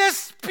 Where the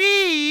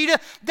speed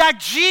that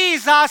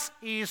Jesus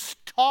is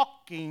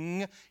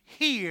talking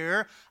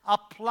here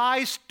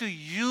applies to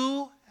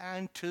you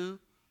and to me.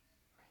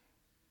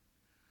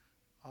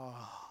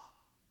 Oh,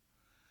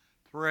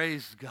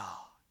 praise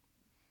God.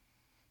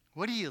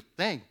 What do you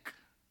think?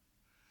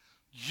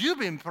 You've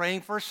been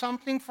praying for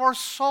something for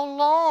so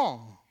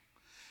long.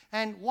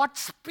 And what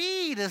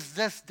speed is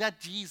this that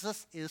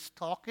Jesus is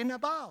talking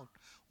about?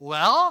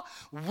 Well,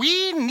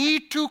 we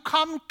need to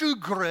come to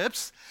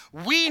grips.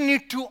 We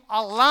need to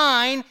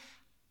align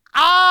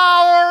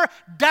our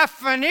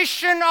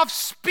definition of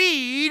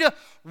speed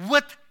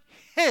with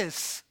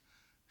his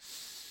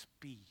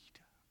speed.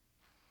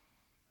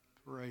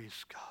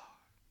 Praise God.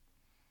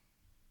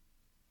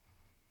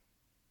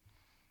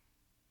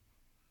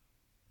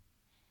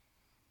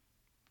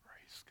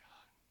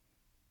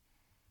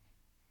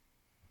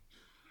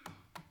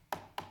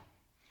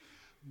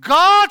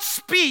 God's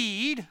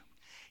speed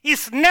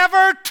is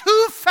never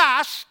too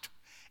fast.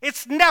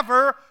 It's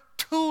never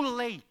too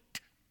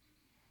late.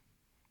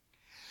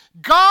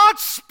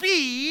 God's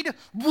speed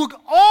would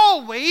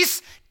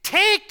always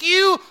take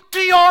you to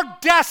your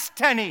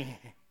destiny.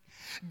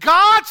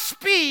 God's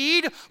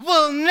speed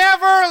will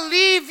never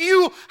leave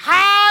you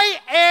high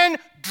and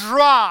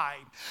dry.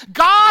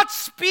 God's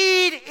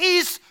speed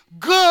is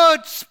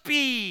good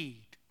speed.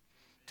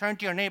 Turn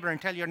to your neighbor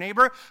and tell your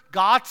neighbor,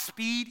 God's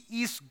speed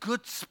is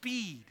good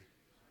speed.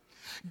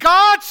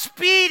 God's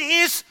speed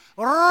is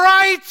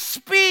right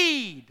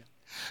speed.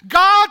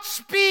 God's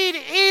speed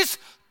is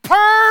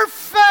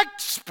perfect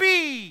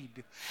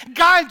speed.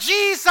 God,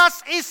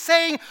 Jesus is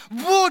saying,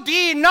 would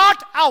he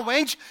not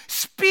avenge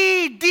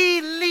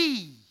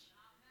speedily?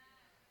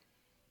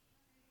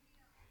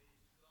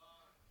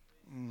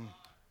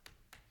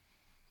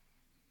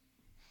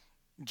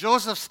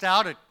 Joseph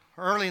started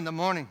early in the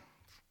morning.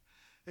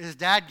 His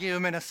dad gave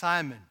him an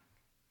assignment.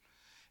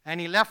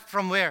 And he left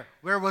from where?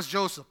 Where was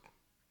Joseph?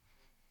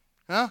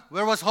 Huh?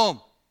 Where was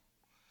home?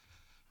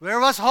 Where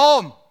was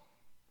home?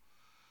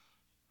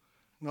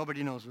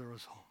 Nobody knows where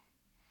was home.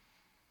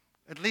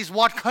 At least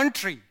what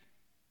country?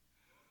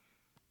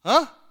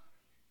 Huh?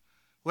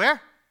 Where?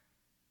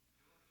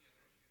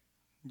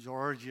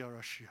 Georgia,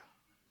 Russia.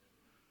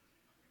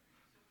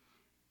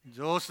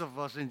 Joseph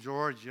was in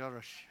Georgia,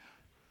 Russia.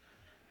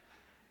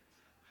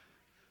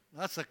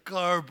 That's a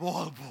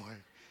curveball, boy.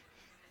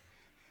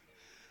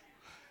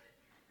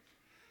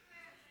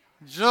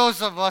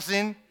 Joseph was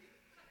in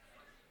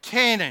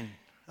Canaan.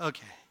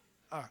 Okay.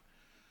 All right.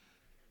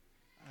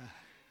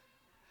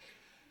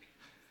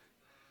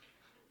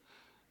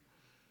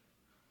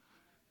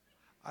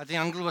 I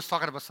think Uncle was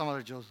talking about some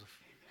other Joseph.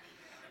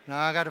 Now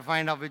I got to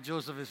find out which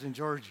Joseph is in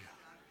Georgia.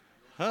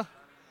 Huh?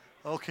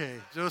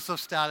 Okay. Joseph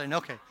Stalin.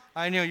 Okay.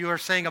 I knew you were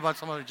saying about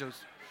some other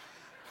Joseph.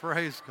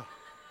 Praise God.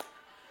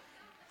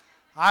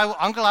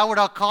 Uncle, I would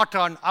have caught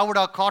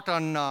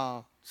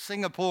on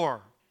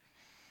Singapore,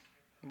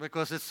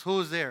 because it's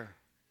who's there?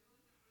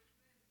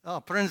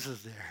 Oh, Prince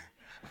is there.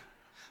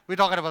 We're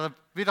talking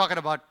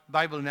about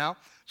Bible now,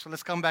 so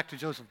let's come back to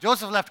Joseph.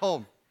 Joseph left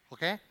home,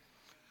 okay?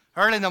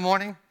 Early in the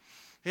morning,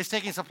 he's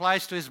taking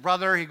supplies to his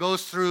brother. He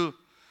goes through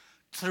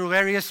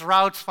various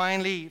routes,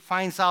 finally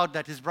finds out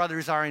that his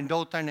brothers are in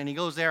Dothan, and he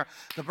goes there.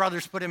 The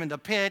brothers put him in the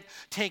pit,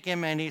 take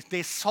him, and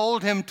they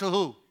sold him to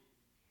who?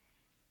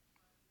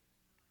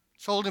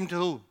 Sold him to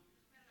who?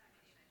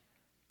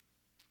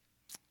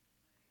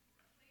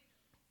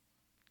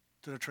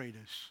 To the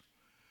traders.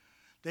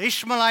 The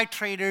Ishmaelite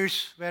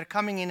traders were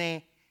coming in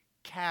a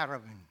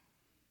caravan.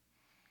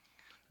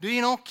 Do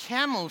you know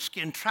camels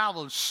can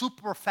travel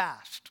super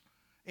fast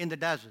in the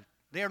desert?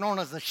 They are known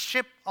as the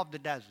ship of the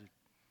desert.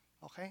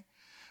 Okay?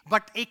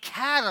 But a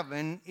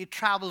caravan, it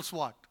travels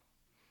what?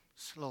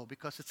 Slow,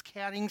 because it's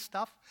carrying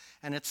stuff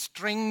and its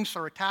strings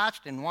are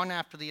attached, and one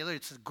after the other,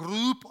 it's a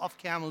group of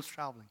camels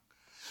traveling.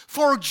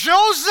 For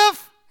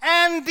Joseph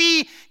and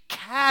the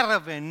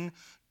caravan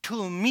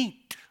to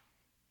meet.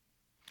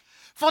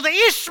 For the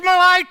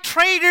Ishmaelite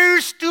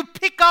traders to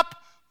pick up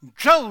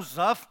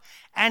Joseph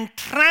and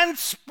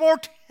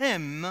transport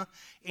him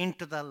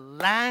into the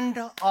land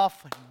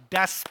of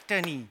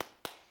destiny.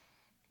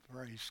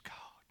 Praise God.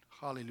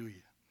 Hallelujah.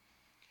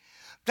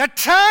 The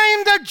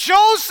time that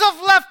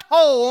Joseph left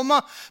home,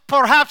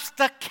 perhaps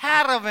the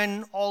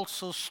caravan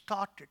also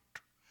started.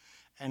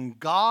 And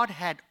God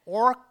had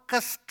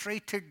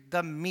orchestrated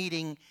the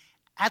meeting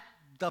at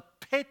the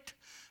pit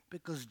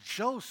because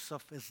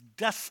Joseph is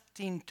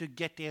destined to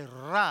get a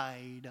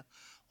ride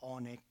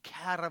on a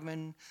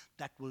caravan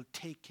that will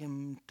take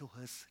him to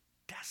his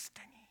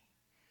destiny.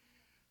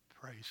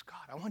 Praise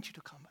God. I want you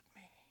to come with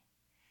me.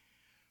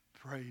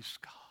 Praise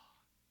God.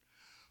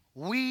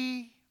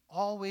 We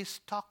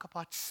always talk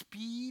about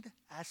speed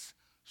as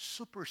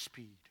super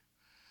speed.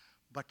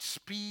 But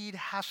speed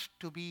has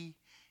to be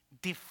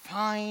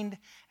defined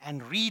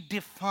and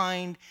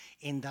redefined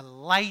in the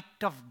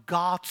light of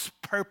God's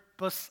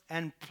purpose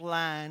and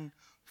plan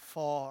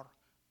for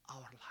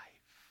our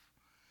life.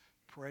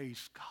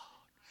 Praise God.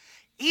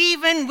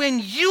 Even when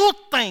you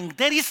think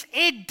there is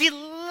a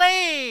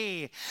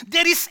delay,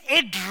 there is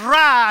a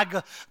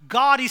drag,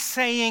 God is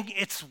saying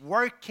it's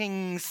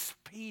working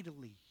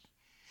speedily.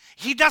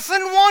 He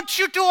doesn't want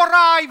you to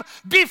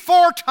arrive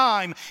before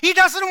time. He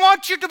doesn't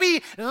want you to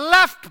be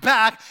left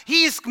back.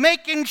 He is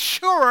making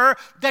sure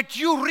that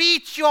you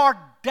reach your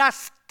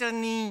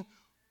destiny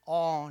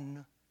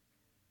on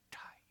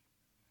time.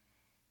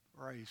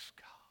 Praise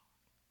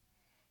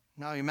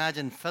God. Now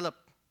imagine Philip.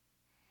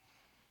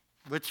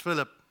 Which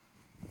Philip?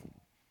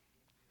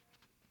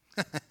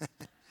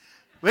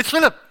 Which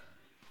Philip?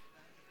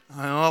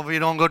 I hope we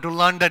don't go to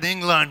London,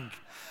 England.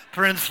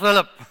 Prince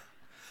Philip.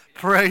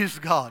 Praise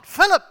God.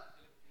 Philip.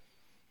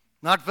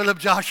 Not Philip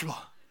Joshua.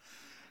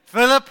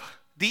 Philip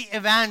the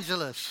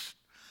evangelist.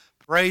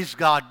 Praise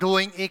God.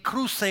 Doing a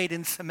crusade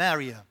in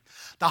Samaria.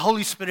 The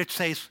Holy Spirit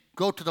says,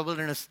 go to the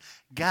wilderness,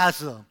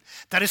 Gaza.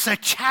 There is a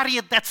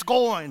chariot that's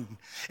going.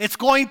 It's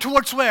going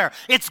towards where?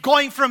 It's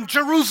going from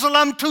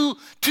Jerusalem to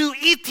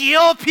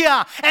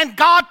Ethiopia. And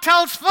God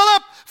tells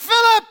Philip,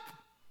 Philip.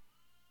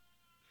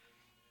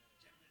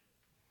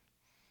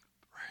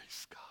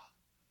 Praise God.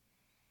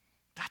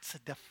 That's a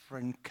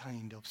different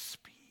kind of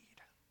speed.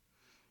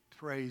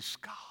 Praise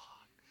God.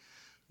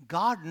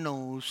 God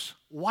knows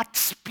what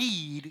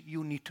speed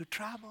you need to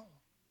travel.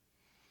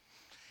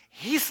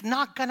 He's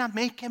not going to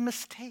make a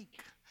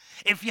mistake.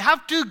 If you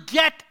have to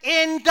get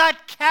in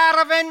that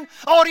caravan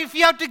or if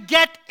you have to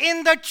get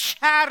in the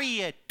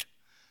chariot,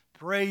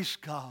 praise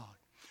God,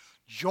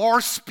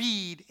 your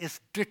speed is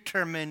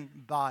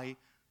determined by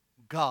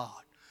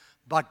God.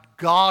 But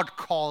God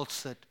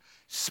calls it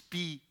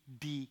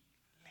speedily.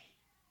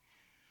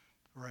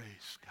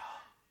 Praise God.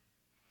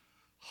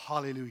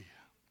 Hallelujah.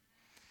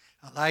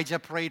 Elijah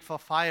prayed for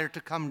fire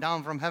to come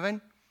down from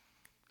heaven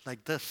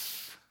like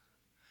this.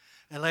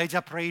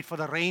 Elijah prayed for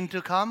the rain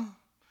to come.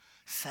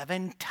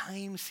 7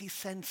 times he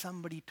sent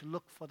somebody to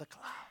look for the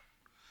cloud.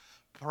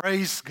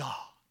 Praise God.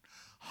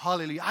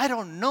 Hallelujah. I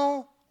don't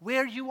know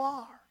where you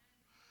are.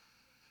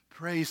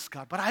 Praise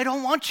God. But I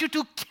don't want you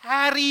to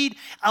carried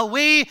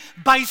away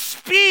by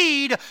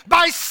speed,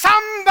 by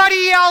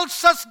somebody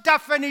else's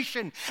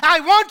definition. I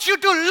want you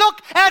to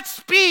look at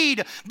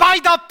speed by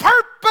the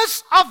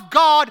purpose of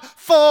God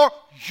for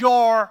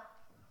your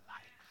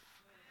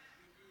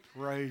life.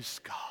 Praise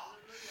God.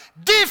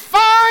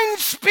 Define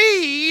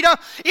speed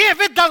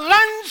with the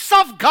lens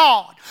of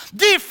God.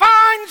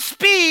 Define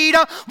speed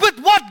with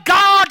what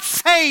God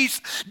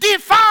says.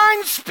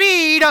 Define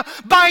speed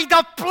by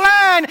the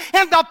plan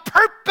and the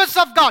purpose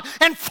of God.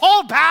 And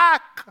fall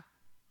back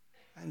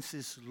and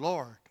says,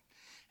 Lord,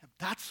 if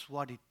that's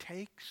what it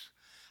takes,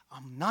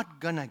 I'm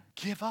not going to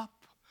give up.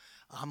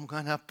 I'm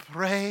going to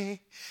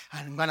pray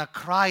and I'm going to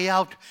cry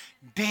out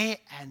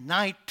day and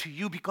night to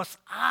you because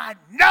I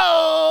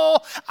know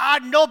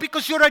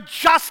because you're a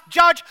just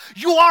judge.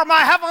 You are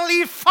my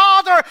heavenly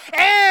Father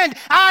and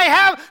I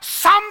have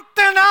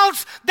something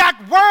else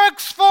that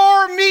works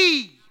for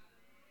me.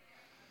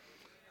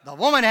 The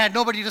woman had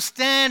nobody to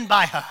stand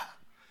by her.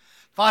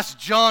 1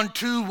 John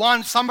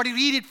 2:1, somebody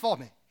read it for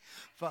me.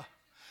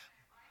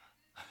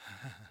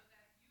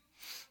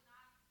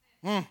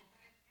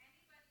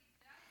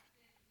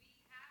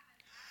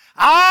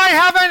 I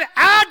have an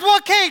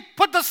advocate.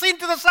 Put the sin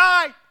to the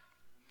side.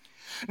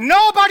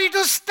 Nobody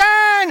to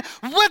stand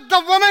with the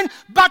woman,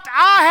 but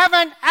I have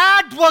an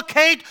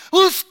advocate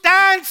who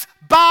stands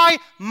by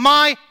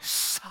my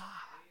side.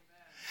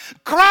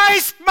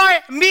 Christ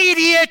my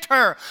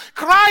mediator.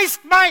 Christ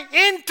my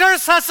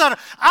intercessor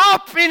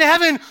up in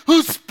heaven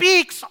who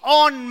speaks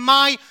on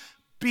my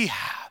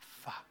behalf.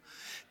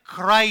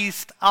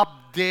 Christ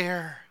up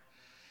there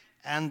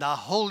and the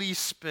Holy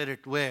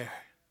Spirit where?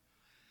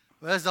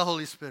 Where's the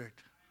Holy Spirit?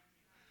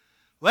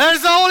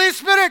 Where's the Holy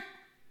Spirit?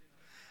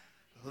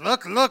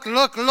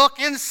 Look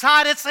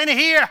inside. It's in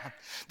here.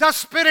 The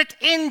Spirit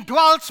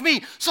indwells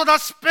me. So the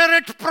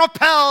Spirit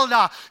propelled,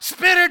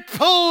 Spirit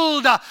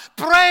pulled,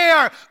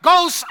 prayer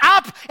goes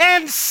up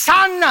and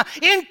Son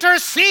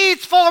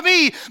intercedes for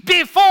me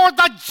before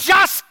the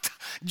just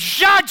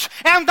judge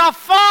and the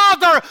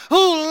Father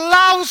who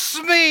loves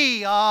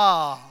me.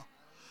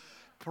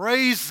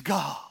 Praise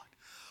God.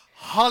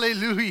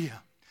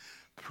 Hallelujah.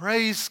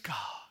 Praise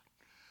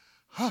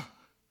God.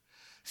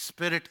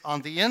 Spirit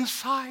on the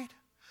inside.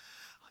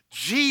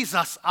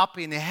 Jesus up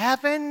in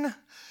heaven.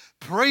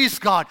 Praise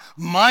God.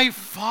 My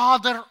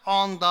Father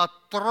on the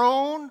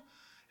throne.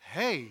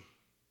 Hey.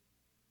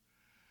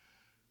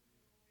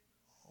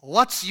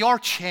 What's your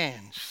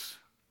chance?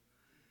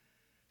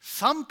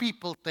 Some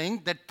people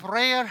think that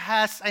prayer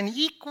has an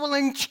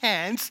equivalent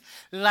chance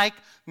like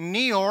New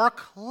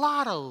York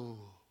Lotto.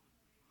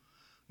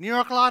 New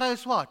York Lotto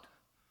is what?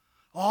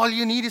 All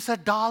you need is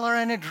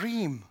 $1 and a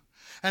dream.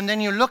 And then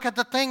you look at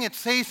the thing, it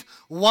says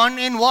 1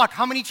 in what?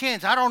 How many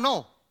chances? I don't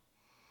know.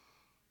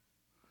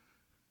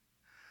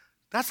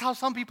 That's how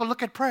some people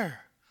look at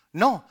prayer.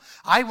 No,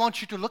 I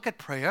want you to look at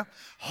prayer.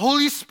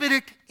 Holy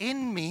Spirit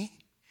in me.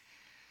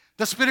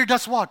 The Spirit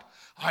does what?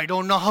 I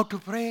don't know how to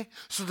pray.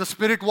 So the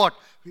Spirit what?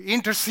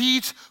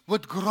 Intercedes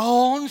with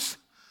groans.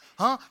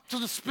 So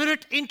the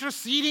Spirit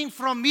interceding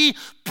from me,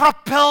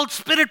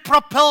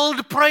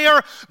 Spirit-propelled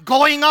prayer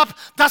going up,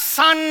 the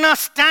Son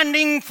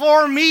standing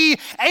for me,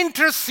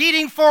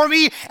 interceding for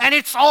me, and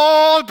it's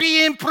all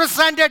being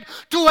presented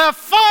to a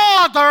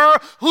Father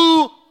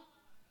who...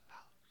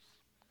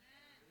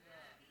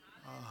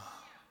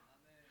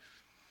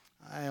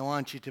 I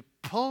want you to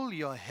pull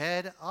your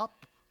head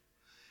up.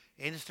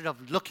 Instead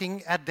of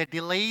looking at the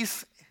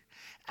delays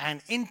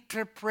and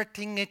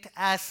interpreting it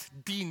as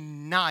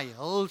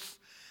denials,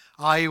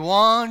 I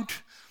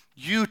want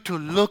you to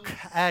look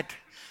at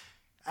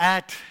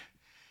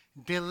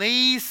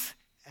delays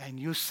and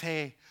you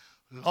say,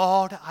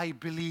 Lord, I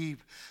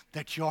believe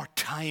that your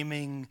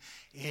timing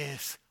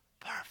is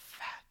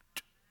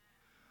perfect.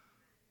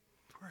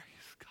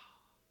 Praise God.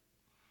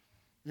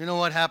 You know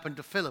what happened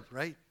to Philip,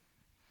 right?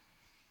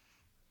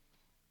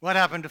 What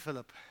happened to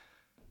Philip?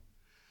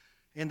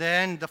 In the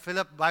end,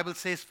 the Bible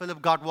says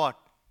Philip got what?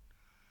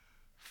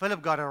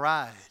 Philip got a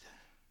ride.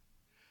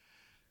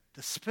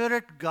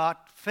 Philip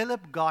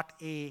got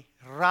a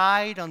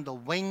ride on the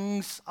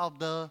wings of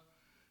the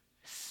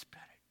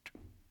Spirit.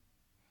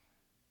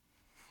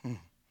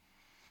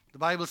 The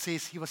Bible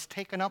says he was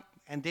taken up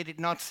and they did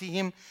not see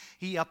him.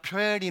 He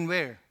appeared in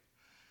where?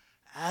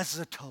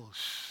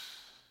 Azotus.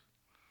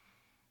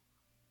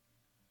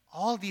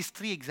 All these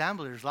 3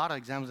 examples, there's a lot of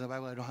examples in the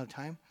Bible, I don't have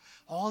time.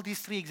 All these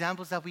 3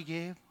 examples that we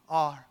gave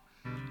are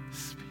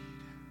speed.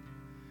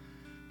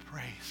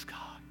 Praise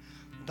God.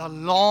 The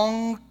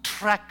long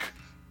trek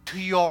to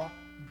your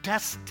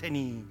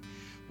destiny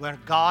where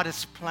God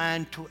has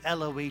planned to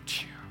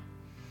elevate you.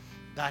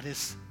 That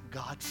is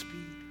God's speed.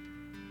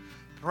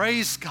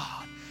 Praise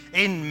God.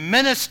 In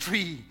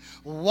ministry,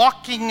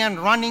 walking and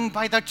running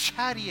by the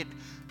chariot,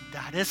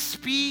 that is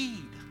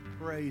speed.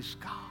 Praise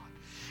God.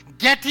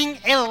 Getting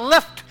a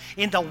lift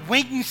in the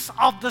wings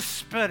of the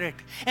Spirit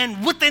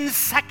and within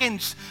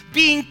seconds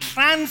being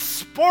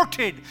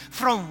transported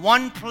from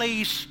one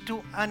place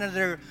to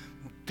another,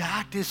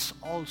 that is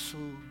also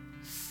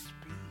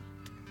speed.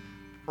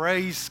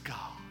 Praise God.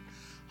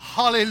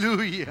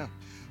 Hallelujah.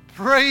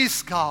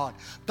 Praise God.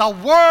 The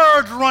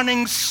word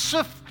running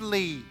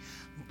swiftly,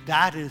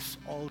 that is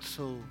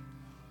also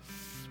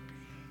speed.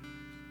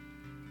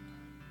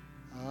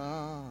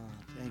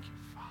 Thank you,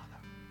 Father.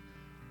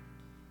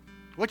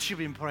 What you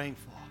been praying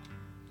for?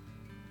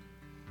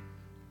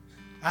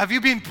 Have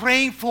you been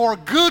praying for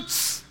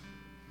goods?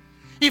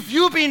 If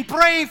you've been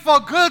praying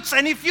for goods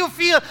and if you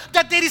feel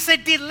that there is a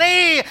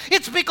delay,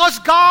 it's because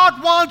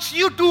God wants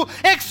you to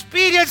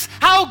experience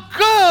how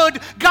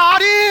good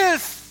God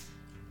is.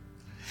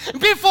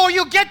 Before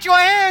you get your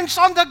hands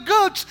on the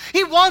goods,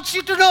 He wants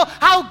you to know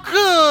how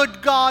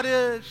good God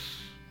is.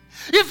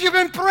 If you've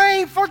been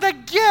praying for the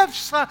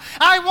gifts,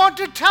 I want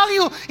to tell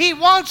you, He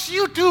wants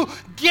you to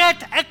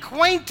get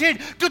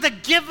acquainted to the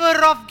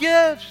giver of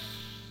gifts.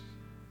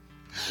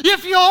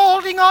 If you're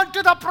holding on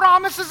to the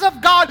promises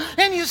of God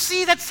and you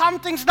see that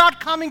something's not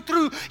coming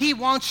through, He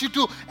wants you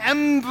to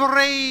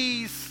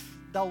embrace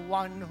the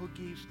one who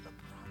gives the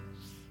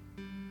promise.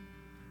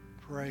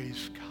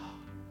 Praise God.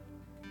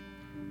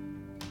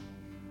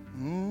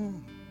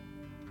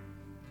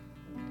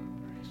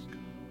 Praise God.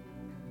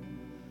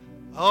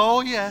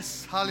 Oh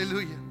yes,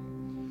 hallelujah.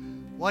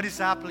 What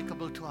is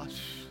applicable to us?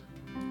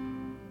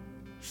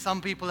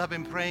 Some people have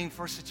been praying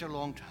for such a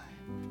long time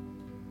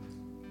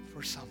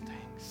for some things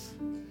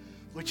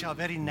which are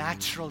very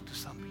natural to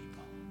some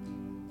people.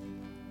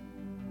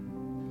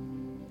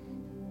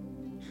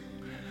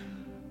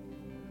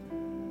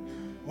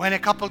 When a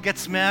couple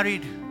gets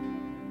married,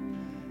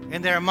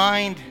 in their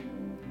mind,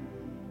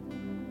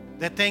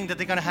 they think that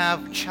they're going to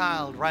have a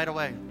child right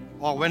away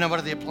or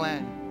whenever they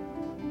plan.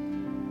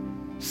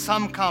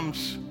 Some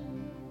comes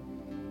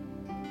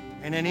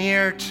in a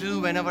year or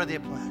 2 whenever they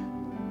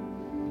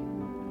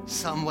plan.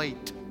 Some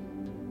wait.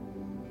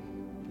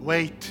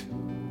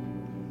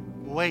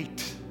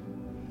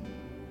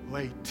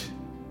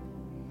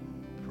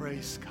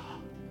 Praise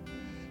God.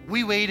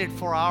 We waited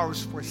for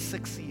ours for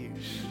 6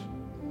 years.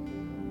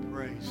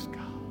 Praise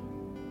God.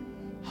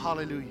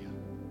 Hallelujah.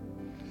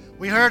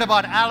 We heard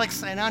about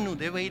Alex and Anu.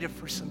 They waited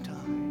for some time.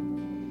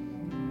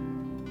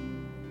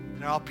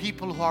 There are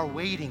people who are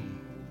waiting.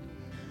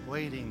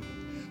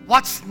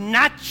 What's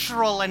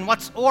natural and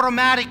what's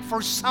automatic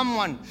for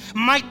someone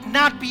might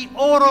not be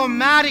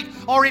automatic,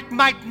 or it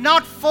might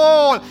not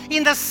fall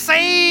in the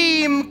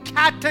same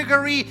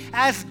category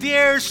as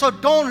theirs. So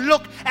don't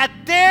look at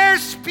their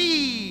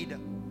speed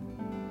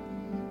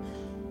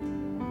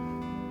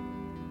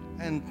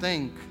and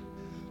think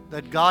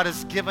that God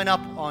has given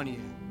up on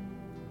you.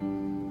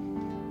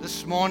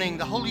 This morning,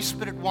 the Holy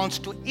Spirit wants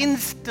to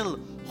instill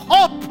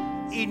hope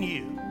in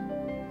you.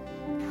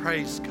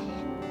 Praise God.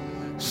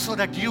 So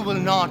that you will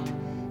not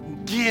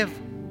give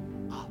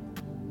up.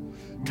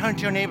 Turn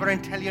to your neighbor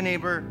and tell your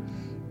neighbor,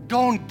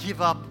 don't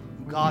give up.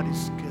 God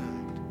is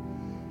good.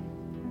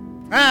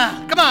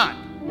 Come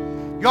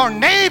on. Your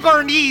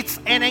neighbor needs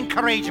an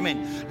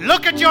encouragement.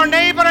 Look at your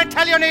neighbor and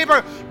tell your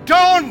neighbor,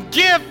 don't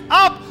give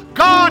up.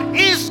 God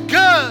is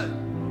good.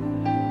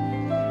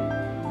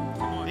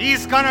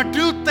 He's going to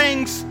do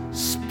things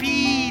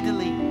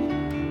speedily.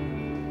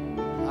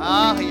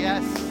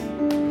 Yes.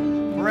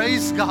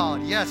 Praise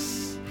God.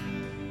 Yes.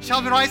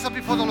 Shall we rise up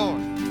before the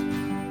Lord?